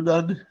schedule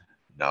done?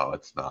 No,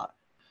 it's not.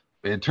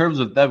 In terms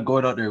of them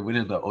going out there and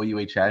winning the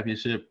OUA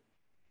championship,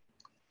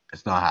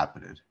 it's not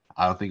happening.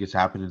 I don't think it's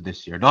happening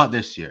this year. Not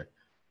this year.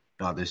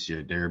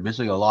 They're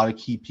missing a lot of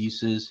key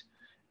pieces.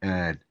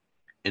 And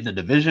in the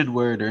division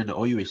where they're in the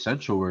OUA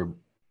Central, where,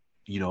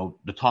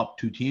 the top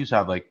 2 teams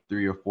have like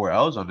 3 or 4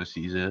 L's on the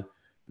season,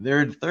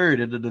 they're in third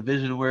in the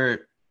division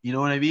where, you know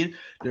what I mean?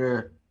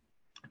 They're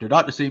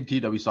not the same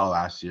team that we saw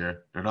last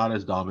year. They're not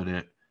as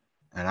dominant.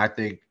 And I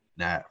think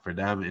that for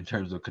them, in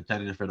terms of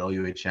contending for the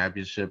OUA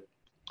championship,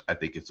 I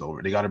think it's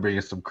over. They got to bring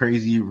in some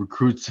crazy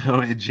recruits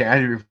in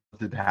January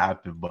for it to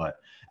happen. But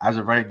as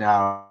of right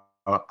now,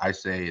 I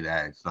say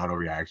that it's not a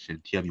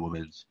reaction. TMU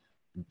women's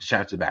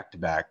chances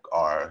back-to-back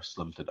are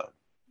slim to none.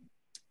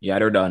 Yeah,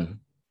 they're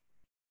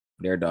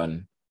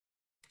done.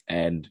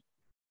 And,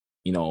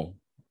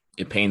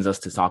 it pains us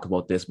to talk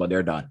about this, but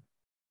they're done.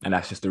 And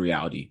that's just the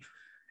reality.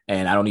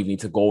 And I don't even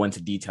need to go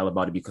into detail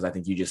about it, because I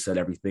think you just said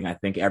everything. I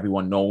think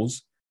everyone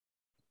knows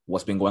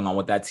what's been going on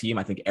with that team.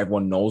 I think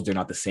everyone knows they're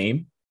not the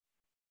same.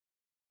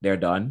 They're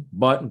done.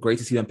 But great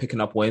to see them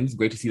picking up wins.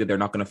 Great to see that they're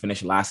not going to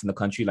finish last in the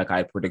country like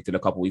I predicted a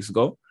couple weeks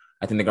ago.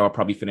 I think they're going to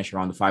probably finish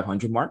around the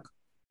 500 mark.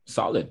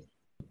 Solid.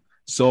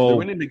 So they're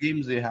winning the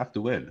games they have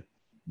to win.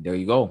 There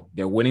you go.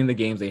 They're winning the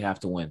games they have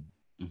to win.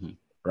 Mm-hmm.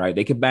 Right?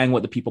 They could bang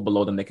with the people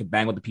below them. They could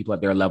bang with the people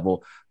at their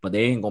level, but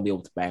they ain't going to be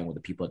able to bang with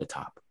the people at the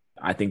top.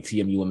 I think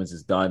TMU Women's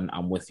is done.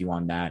 I'm with you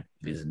on that.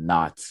 It is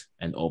not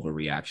an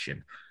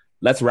overreaction.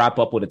 Let's wrap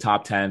up with the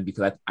top 10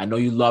 because I know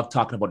you love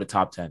talking about the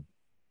top 10.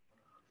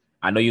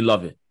 I know you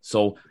love it.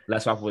 So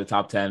let's wrap up with the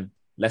top 10.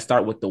 Let's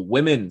start with the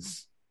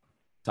women's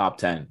top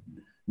 10. At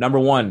number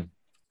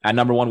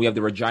one, we have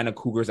the Regina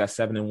Cougars at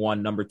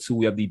 7-1. Number 2,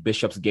 we have the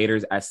Bishops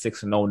Gators at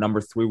 6-0.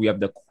 Number 3, we have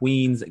the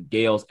Queens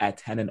Gales at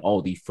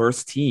 10-0, the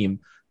first team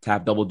to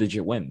have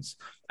double-digit wins.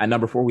 At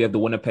number 4, we have the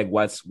Winnipeg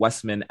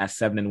Westmen at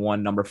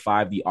 7-1. Number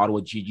 5, the Ottawa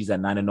GGs at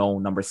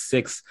 9-0. Number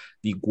 6,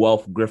 the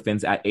Guelph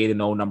Griffins at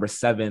 8-0. Number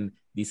 7,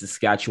 the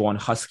Saskatchewan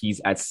Huskies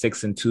at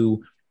 6-2.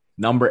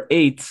 Number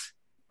 8,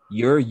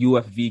 your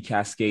UFV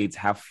Cascades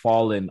have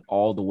fallen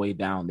all the way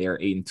down. They are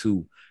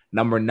 8-2.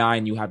 Number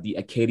 9, you have the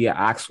Acadia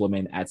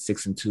Axewomen at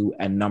 6-2.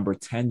 And number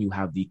 10, you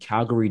have the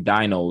Calgary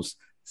Dinos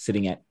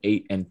sitting at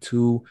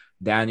 8-2.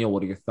 Daniel,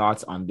 what are your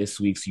thoughts on this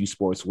week's U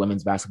Sports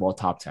Women's Basketball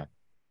Top 10?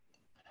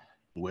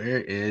 Where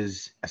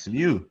is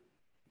SMU?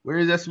 Where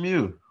is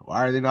SMU?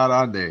 Why are they not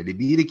on there? They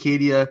beat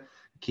Acadia.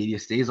 Acadia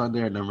stays on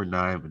there at number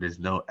 9, but there's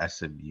no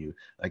SMU.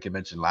 Like I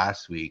mentioned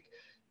last week,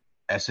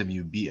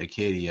 SMU beat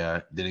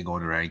Acadia, didn't go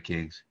in the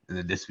rankings. And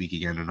then this week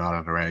again, they're not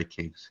on the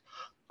rankings.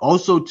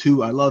 Also,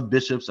 too, I love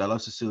Bishops. I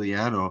love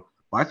Siciliano.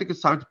 But I think it's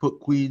time to put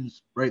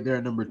Queens right there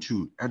at number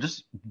 2. And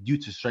just due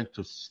to strength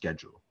of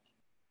schedule.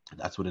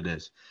 That's what it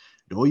is.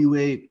 The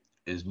OUA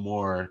is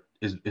more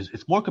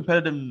it's more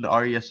competitive than the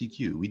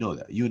RESEQ. We know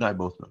that. You and I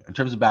both know that, in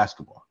terms of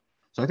basketball.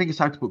 So I think it's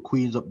time to put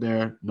Queens up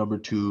there, number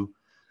 2.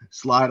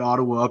 Slide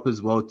Ottawa up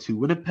as well, too.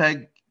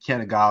 Winnipeg,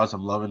 Canagals,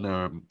 I'm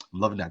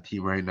loving that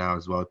team right now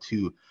as well,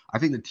 too. I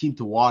think the team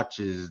to watch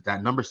is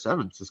that number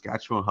 7,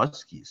 Saskatchewan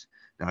Huskies.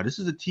 Now, this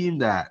is a team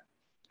that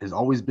has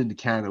always been the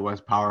Canada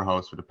West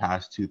powerhouse for the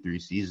past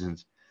 2-3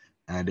 seasons.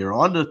 And they were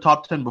on the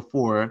top 10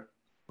 before,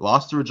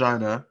 lost to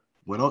Regina,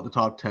 went out the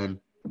top 10,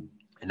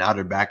 and now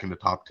they're back in the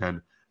top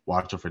 10.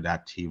 Watch out for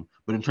that team.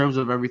 But in terms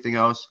of everything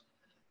else,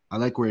 I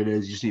like where it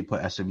is. You just need to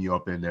put SMU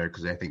up in there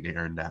because I think they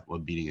earned that while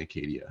beating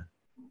Acadia.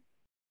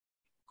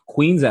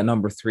 Queens at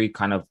number 3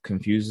 kind of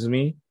confuses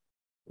me.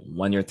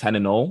 When you're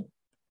 10-0,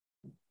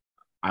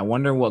 I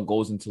wonder what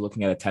goes into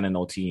looking at a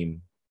 10-0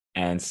 team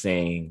and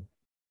saying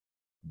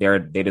they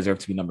deserve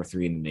to be number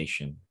 3 in the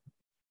nation.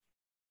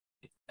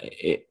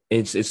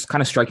 It's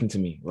kind of striking to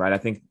me, right? I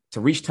think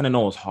to reach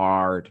 10-0 is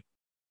hard.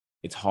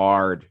 It's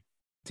hard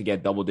to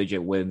get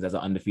double-digit wins as an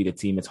undefeated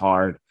team. It's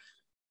hard,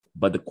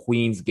 but the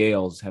Queens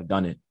Gales have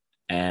done it,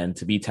 and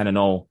to be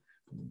 10-0,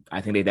 I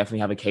think they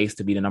definitely have a case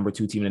to be the number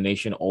 2 team in the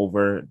nation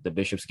over the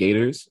Bishops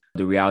Gators.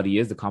 The reality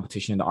is the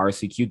competition in the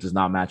RCQ does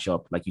not match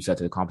up, like you said,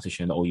 to the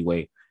competition in the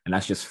OUA, and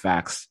that's just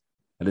facts.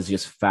 That is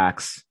just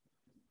facts.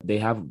 They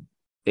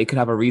could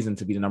have a reason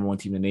to be the number 1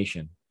 team in the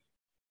nation.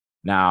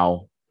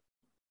 Now,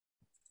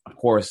 of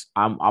course,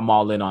 I'm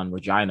all in on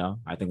Regina.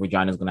 I think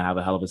Regina is going to have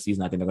a hell of a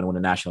season. I think they're going to win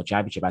the national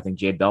championship. I think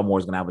Jade Belmore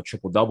is going to have a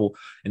triple-double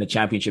in the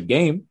championship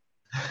game.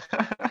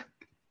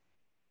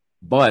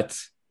 But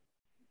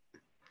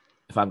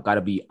if I've got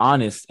to be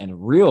honest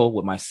and real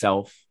with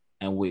myself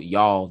and with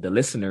y'all, the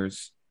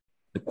listeners,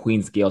 the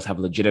Queens Gales have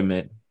a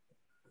legitimate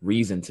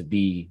reason to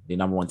be the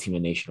number 1 team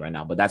in the nation right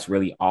now. But that's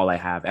really all I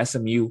have.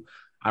 SMU,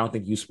 I don't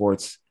think U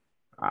Sports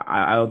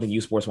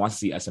wants to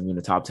see SMU in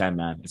the top 10,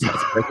 man.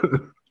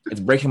 It's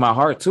breaking my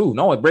heart too.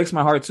 No, it breaks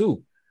my heart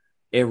too.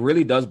 It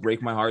really does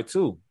break my heart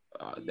too.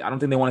 I don't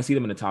think they want to see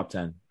them in the top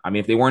 10. I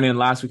mean, if they weren't in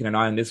last week and they're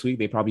not in this week,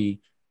 they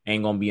probably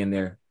ain't going to be in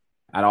there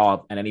at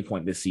all at any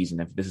point this season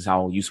if this is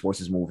how U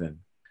Sports is moving.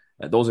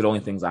 Those are the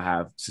only things I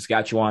have.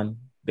 Saskatchewan,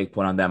 big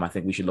point on them. I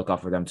think we should look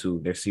out for them too.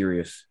 They're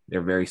serious.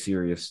 They're very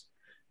serious.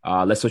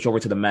 Let's switch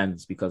over to the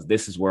men's because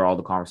this is where all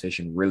the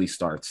conversation really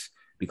starts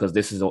because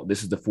this is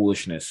the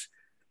foolishness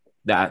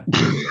that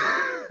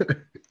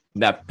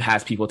that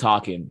has people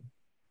talking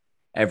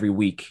every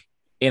week.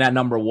 In at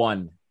number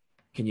 1,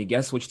 can you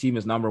guess which team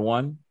is number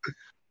 1?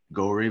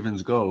 Go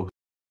Ravens, go.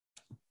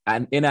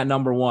 And in at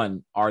number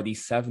 1 are the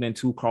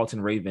 7-2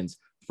 Carleton Ravens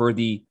for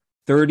the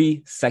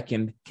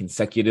 32nd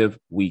consecutive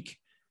week.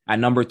 At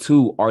number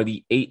 2 are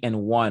the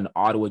 8-1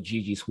 Ottawa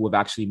GGs who have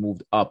actually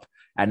moved up.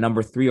 At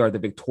number 3 are the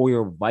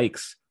Victoria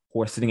Vikes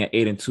who are sitting at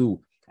 8-2.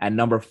 At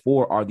number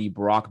 4 are the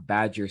Brock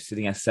Badgers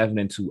sitting at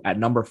 7-2. At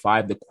number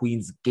 5, the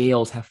Queens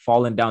Gales have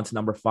fallen down to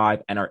number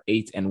 5 and are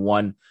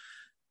 8-1.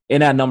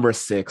 In at number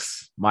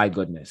 6, my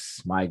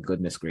goodness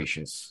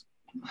gracious.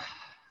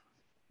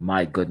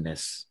 My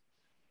goodness.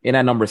 In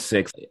at number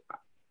 6,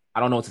 I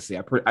don't know what to say.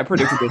 I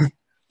predicted this.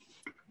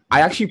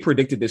 I actually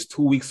predicted this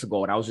 2 weeks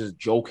ago, and I was just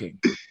joking.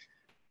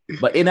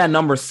 But in at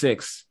number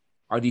 6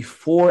 are the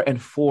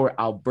 4-4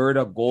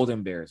 Alberta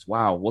Golden Bears.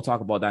 Wow, we'll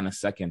talk about that in a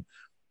second.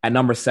 At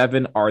number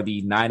 7 are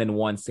the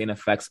 9-1 St.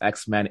 FX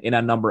X-Men. In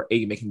at number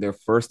 8, making their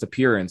first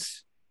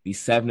appearance, the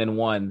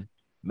 7-1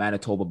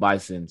 Manitoba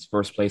Bisons,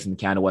 first place in the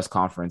Canada West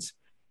Conference.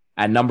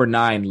 At number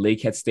 9,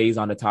 Lakehead stays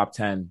on the top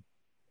 10,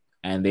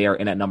 and they are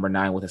in at number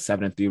 9 with a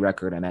 7-3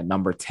 record. And at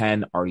number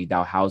 10 are the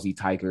Dalhousie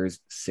Tigers,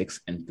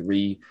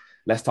 6-3.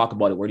 Let's talk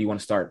about it. Where do you want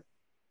to start?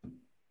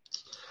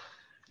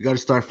 You got to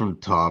start from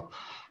the top.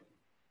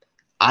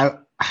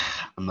 I'm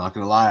not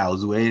gonna lie. I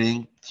was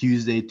waiting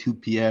Tuesday, 2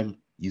 p.m.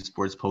 U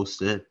Sports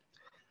posted.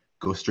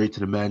 Go straight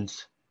to the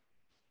men's.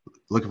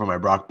 Looking for my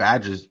Brock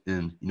Badgers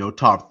in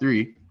top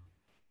 3,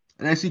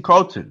 and I see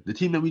Carleton, the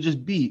team that we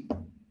just beat,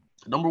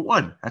 number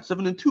 1 at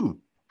 7-2.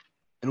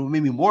 And what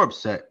made me more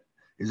upset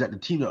is that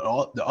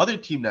the other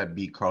team that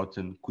beat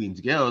Carleton,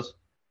 Queens Gales,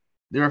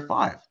 they were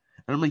 5. And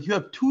I'm like, you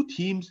have 2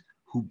 teams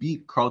who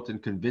beat Carleton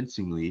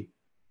convincingly,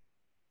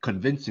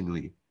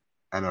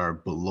 and are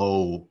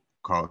below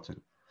Carleton.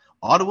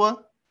 Ottawa,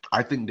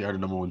 I think they are the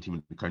number 1 team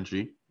in the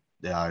country.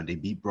 They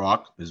beat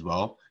Brock as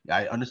well.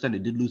 I understand they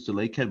did lose to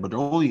Lakehead, but their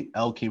only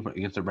L came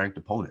against a ranked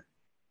opponent.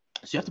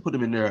 So you have to put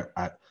them in there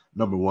at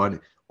number 1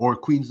 or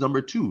Queens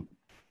number 2.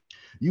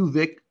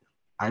 UVic,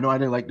 I know I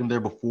didn't like them there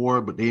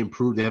before, but they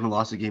improved. They haven't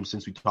lost a game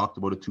since we talked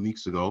about it 2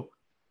 weeks ago.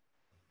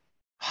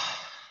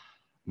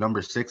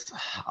 Number 6,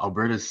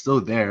 Alberta's still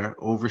there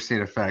over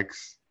St.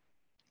 FX,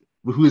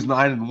 who is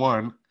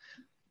 9-1.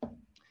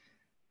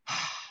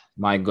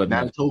 My goodness.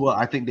 Manitoba,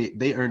 I think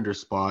they earned their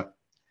spot.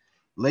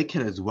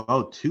 Lakehead as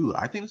well, too.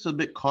 I think it's a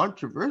bit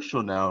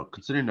controversial now,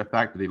 considering the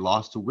fact that they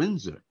lost to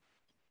Windsor.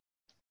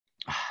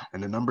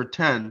 And the number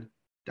 10,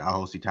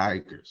 Dalhousie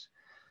Tigers.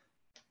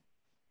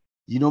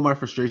 You know my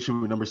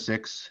frustration with number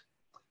 6.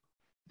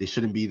 They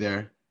shouldn't be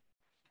there.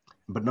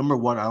 But number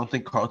 1, I don't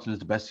think Carleton is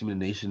the best team in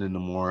the nation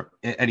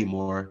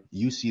anymore.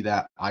 You see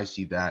that. I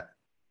see that.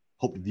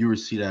 Hope the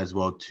viewers see that as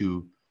well,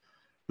 too.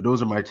 But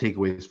those are my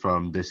takeaways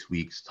from this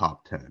week's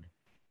top 10.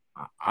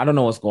 I don't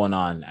know what's going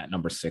on at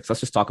number 6. Let's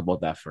just talk about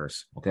that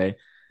first, okay?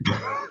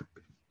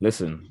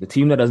 Listen, the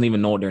team that doesn't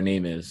even know what their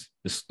name is,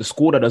 the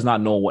school that does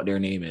not know what their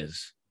name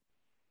is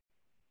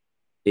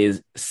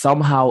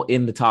somehow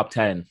in the top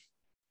 10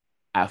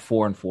 at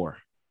 4-4.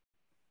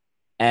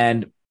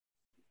 And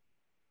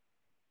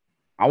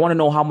I want to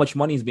know how much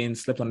money is being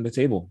slipped under the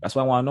table. That's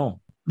what I want to know.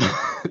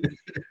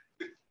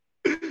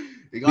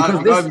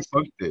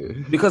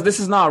 Because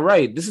this is not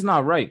right. This is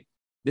not right.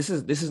 This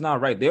is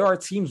not right. There are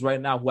teams right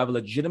now who have a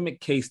legitimate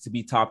case to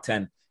be top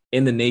 10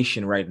 in the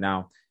nation right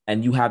now.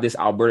 And you have this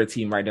Alberta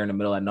team right there in the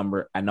middle at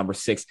number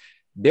 6.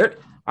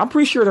 I'm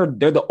pretty sure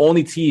they're the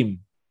only team,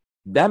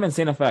 them and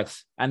St.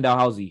 FX and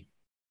Dalhousie,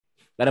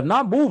 that have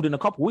not moved in a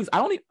couple weeks.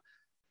 I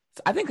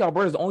think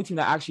Alberta is the only team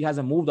that actually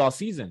hasn't moved all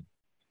season.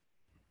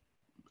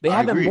 They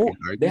haven't moved.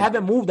 They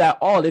haven't moved at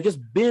all. They've just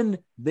been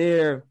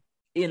there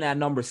in at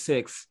number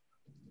 6.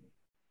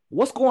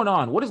 What's going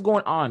on? What is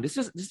going on?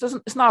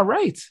 It's not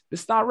right.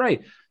 It's not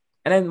right.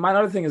 And then my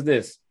other thing is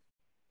this.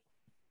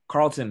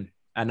 Carleton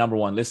at number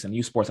 1. Listen,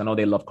 U Sports, I know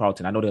they love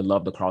Carleton. I know they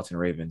love the Carleton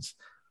Ravens.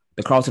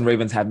 The Carleton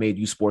Ravens have made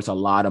U Sports a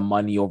lot of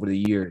money over the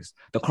years.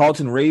 The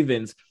Carleton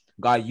Ravens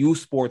got U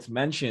Sports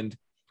mentioned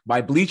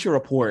by Bleacher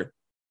Report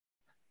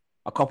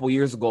a couple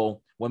years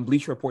ago when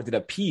Bleacher Report did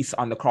a piece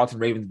on the Carleton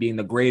Ravens being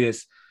the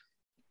greatest,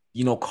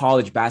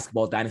 college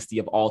basketball dynasty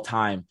of all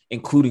time,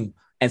 including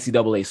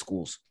NCAA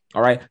schools.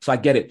 All right. So I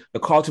get it.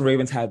 The Carleton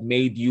Ravens have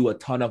made you a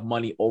ton of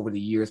money over the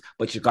years,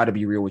 but you got to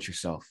be real with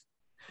yourself.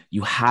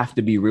 You have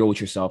to be real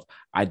with yourself.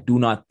 I do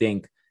not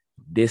think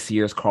this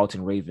year's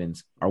Carleton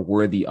Ravens are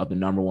worthy of the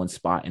number 1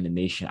 spot in the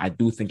nation. I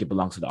do think it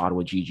belongs to the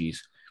Ottawa GGs.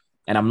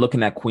 And I'm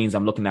looking at Queens.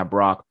 I'm looking at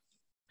Brock.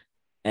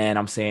 And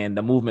I'm saying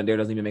the movement there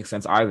doesn't even make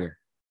sense either.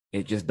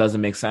 It just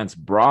doesn't make sense.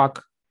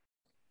 Brock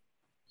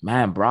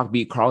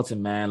beat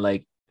Carleton, man.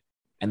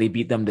 And they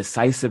beat them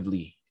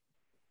decisively.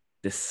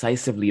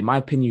 In my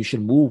opinion,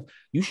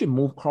 you should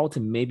move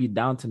Carleton maybe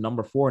down to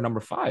number 4 or number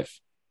 5.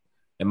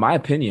 In my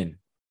opinion.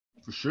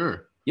 For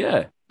sure.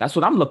 Yeah, that's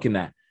what I'm looking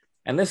at.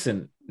 And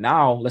listen,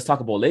 now let's talk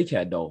about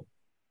Lakehead, though.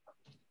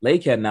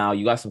 Lakehead now,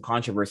 you got some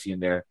controversy in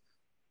there.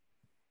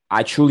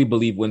 I truly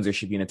believe Windsor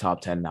should be in the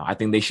top 10 now. I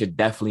think they should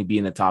definitely be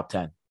in the top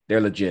 10.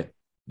 They're legit.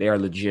 They are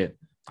legit.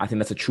 I think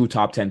that's a true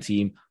top 10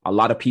 team. A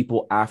lot of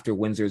people after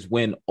Windsor's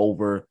win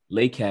over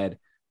Lakehead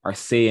are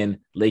saying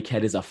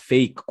Lakehead is a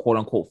fake, quote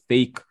unquote,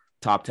 fake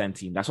top 10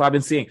 team. That's what I've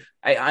been seeing.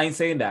 I ain't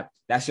saying that.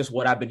 That's just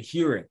what I've been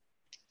hearing.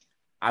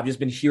 I've just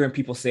been hearing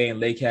people saying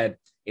Lakehead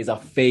is a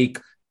fake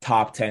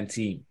top 10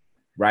 team,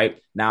 right?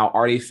 Now,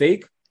 are they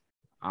fake?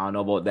 I don't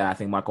know about that. I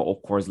think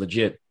Michael Okor is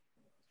legit.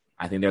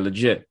 I think they're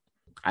legit.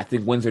 I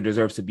think Windsor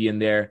deserves to be in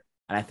there.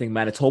 And I think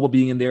Manitoba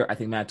being in there, I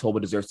think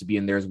Manitoba deserves to be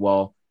in there as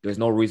well. There's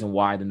no reason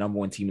why the number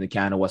 1 team in the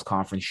Canada West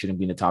Conference shouldn't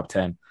be in the top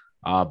 10.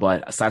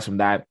 But aside from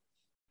that,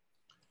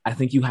 I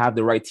think you have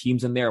the right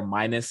teams in there,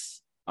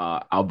 minus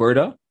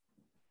Alberta.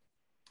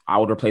 I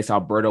would replace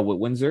Alberta with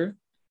Windsor.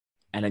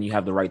 And then you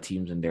have the right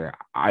teams in there.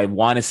 I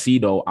want to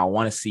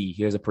see,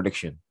 here's a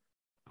prediction.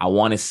 I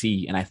want to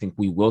see, and I think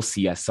we will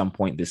see at some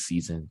point this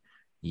season,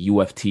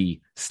 UFT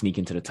sneak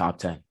into the top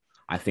 10.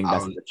 I think I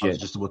that's was, I was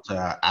legit. just about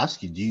to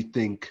ask you, do you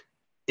think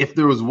if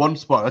there was one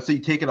spot, let's say you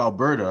take it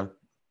Alberta,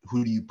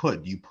 who do you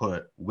put? Do you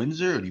put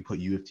Windsor or do you put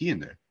U of T in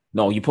there?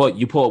 No, you put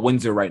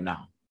Windsor right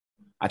now.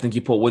 I think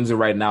you put Windsor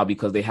right now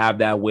because they have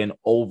that win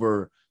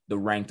over the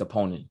ranked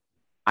opponent.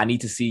 I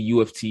need to see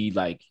U of T.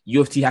 Like U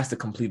of T has to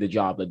complete the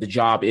job. Like the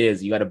job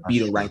is you got to That's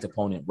beat a true. ranked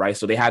opponent, right?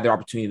 So they had their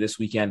opportunity this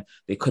weekend.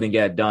 They couldn't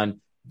get it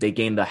done. They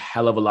gained a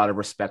hell of a lot of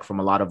respect from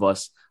a lot of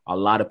us, a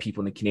lot of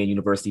people in the Canadian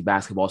university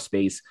basketball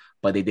space,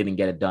 but they didn't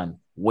get it done.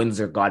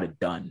 Windsor got it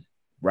done,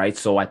 right?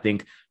 So I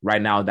think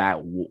right now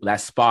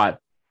that spot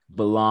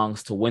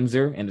belongs to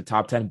Windsor in the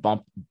top 10.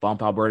 Bump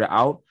Alberta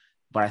out,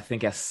 but I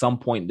think at some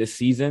point this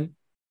season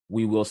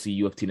we will see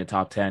U of T in the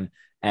top 10.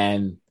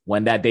 And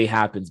when that day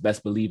happens,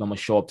 best believe I'm gonna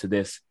show up to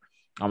this.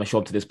 I'm gonna show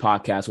up to this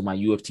podcast with my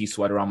U of T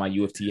sweater on, my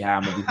U of T hat.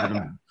 I'm gonna be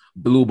having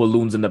blue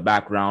balloons in the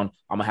background.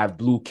 I'm gonna have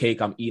blue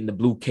cake. I'm eating the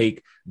blue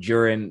cake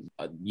during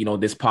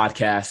this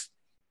podcast,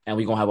 and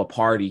we're gonna have a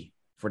party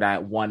for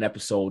that one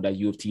episode that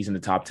U of T's in the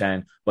top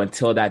 10. But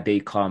until that day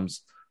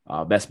comes,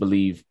 best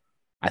believe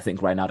I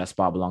think right now that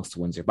spot belongs to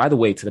Windsor. By the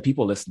way, to the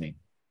people listening,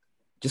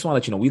 just want to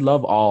let you know we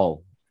love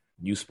all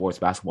U Sports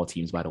basketball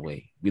teams. By the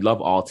way, we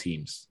love all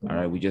teams. All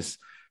right, we just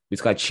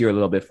got to cheer a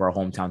little bit for our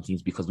hometown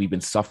teams because we've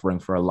been suffering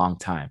for a long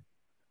time.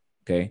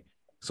 Okay,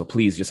 so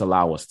please just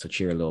allow us to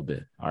cheer a little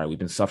bit. All right, we've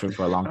been suffering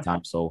for a long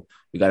time, so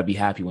we got to be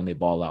happy when they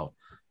ball out.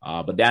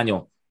 But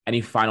Daniel,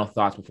 any final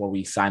thoughts before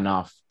we sign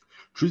off?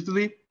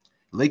 Truthfully,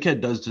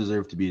 Lakehead does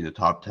deserve to be in the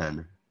top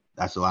 10.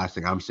 That's the last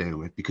thing I'm saying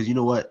with, because you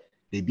know what?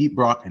 They beat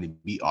Brock and they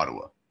beat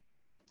Ottawa.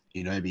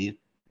 You know what I mean?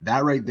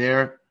 That right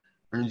there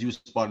earns you a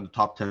spot in the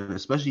top 10,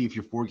 especially if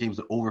you're 4 games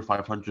over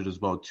 500 as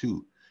well,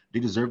 too. They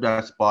deserve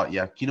that spot.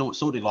 Yeah, you know what?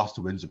 So they lost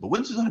to Windsor. But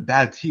Windsor's not a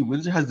bad team.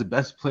 Windsor has the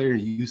best player in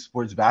U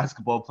Sports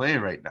basketball playing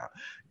right now.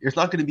 It's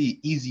not going to be an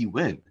easy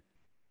win.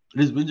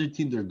 This Windsor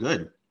team, they're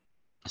good.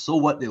 So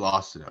what? They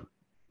lost to them.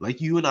 Like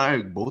you and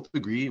I both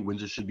agree,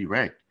 Windsor should be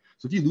ranked.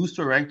 So if you lose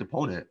to a ranked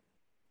opponent,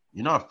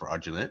 you're not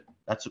fraudulent.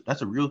 That's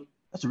a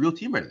real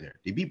team right there.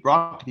 They beat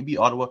Brock, they beat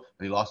Ottawa, and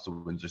they lost to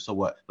Windsor. So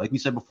what? Like we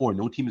said before,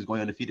 no team is going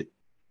undefeated.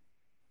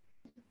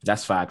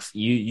 That's facts.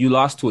 You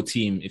lost to a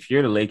team. If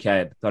you're the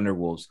Lakehead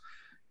Thunderwolves,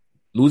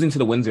 losing to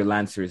the Windsor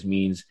Lancers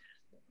means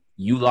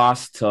you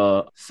lost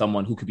to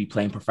someone who could be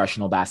playing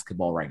professional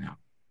basketball right now.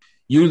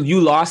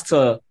 You lost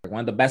to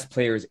one of the best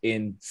players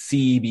in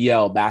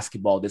CEBL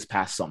basketball this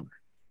past summer.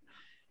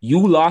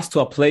 You lost to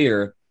a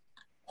player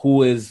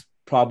who is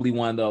probably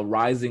one of the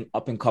rising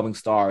up and coming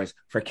stars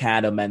for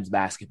Canada men's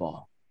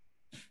basketball.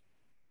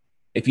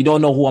 If you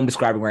don't know who I'm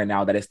describing right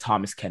now, that is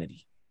Thomas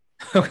Kennedy.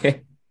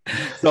 Okay.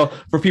 So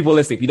for people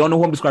listening, if you don't know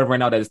who I'm describing right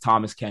now, that is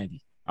Thomas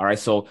Kennedy. All right.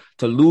 So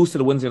to lose to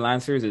the Windsor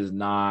Lancers is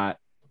not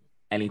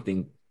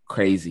anything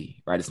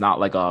crazy, right? It's not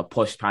like a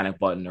push panic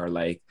button or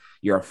like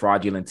you're a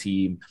fraudulent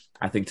team.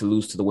 I think to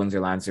lose to the Windsor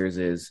Lancers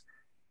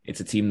it's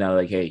a team that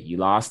like, hey, you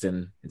lost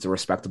and it's a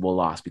respectable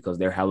loss because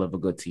they're hell of a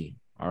good team.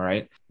 All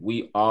right.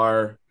 We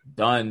are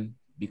done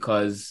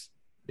because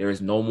there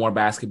is no more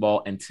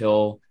basketball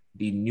until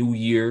the new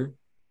year.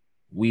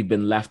 We've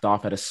been left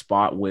off at a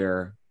spot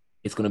where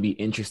it's going to be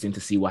interesting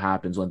to see what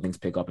happens when things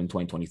pick up in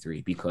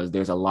 2023 because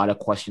there's a lot of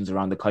questions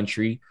around the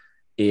country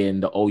in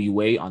the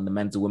OUA on the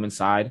men's and women's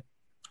side,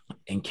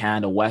 in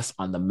Canada West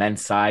on the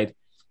men's side,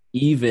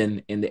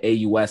 even in the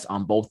AUS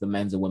on both the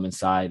men's and women's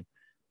side.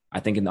 I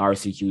think in the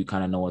RCQ, we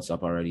kind of know what's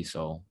up already.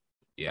 So,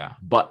 yeah.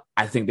 But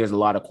I think there's a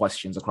lot of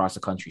questions across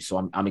the country.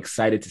 So I'm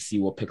excited to see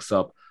what picks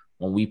up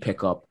when we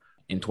pick up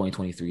in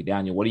 2023.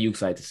 Daniel, what are you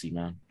excited to see,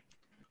 man?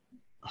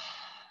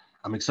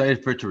 I'm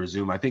excited for it to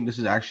resume. I think this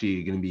is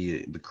actually going to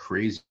be the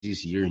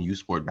craziest year in U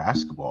Sport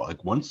basketball.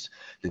 Like once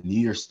the new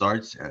year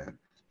starts and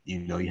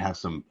you have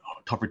some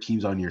tougher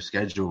teams on your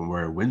schedule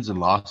where wins and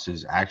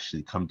losses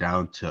actually come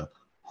down to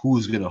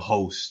who's going to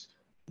host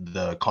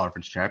the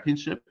conference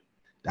championship.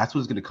 That's what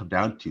it's going to come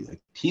down to.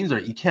 Like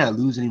you can't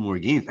lose any more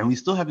games. And we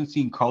still haven't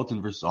seen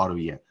Carleton versus Ottawa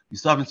yet. We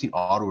still haven't seen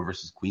Ottawa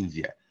versus Queens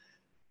yet.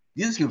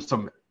 These give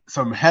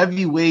some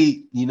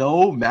heavyweight,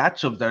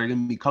 matchups that are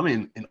going to be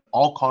coming in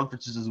all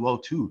conferences as well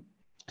too.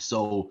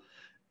 So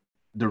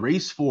the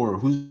race for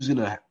who's going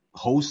to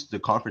host the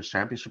conference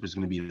championship is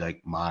going to be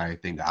like my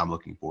thing that I'm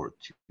looking forward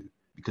to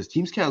because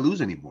teams can't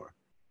lose anymore.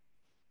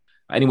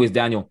 Anyways,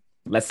 Daniel,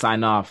 let's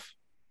sign off.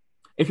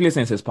 If you're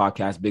listening to this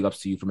podcast, big ups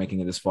to you for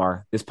making it this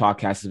far. This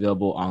podcast is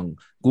available on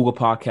Google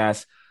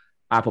Podcasts,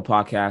 Apple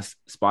Podcasts,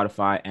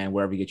 Spotify, and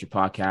wherever you get your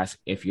podcasts.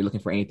 If you're looking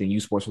for anything U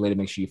Sports related,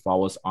 make sure you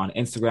follow us on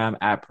Instagram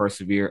at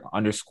persevere_,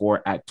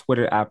 at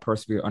Twitter at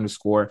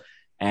persevere_,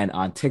 and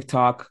on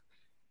TikTok.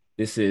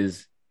 This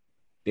is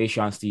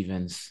Deshaun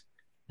Stevens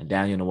and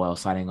Daniel Noel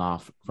signing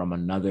off from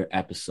another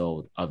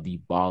episode of the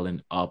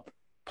Ballin' Up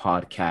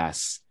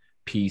podcast.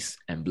 Peace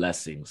and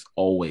blessings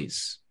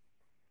always.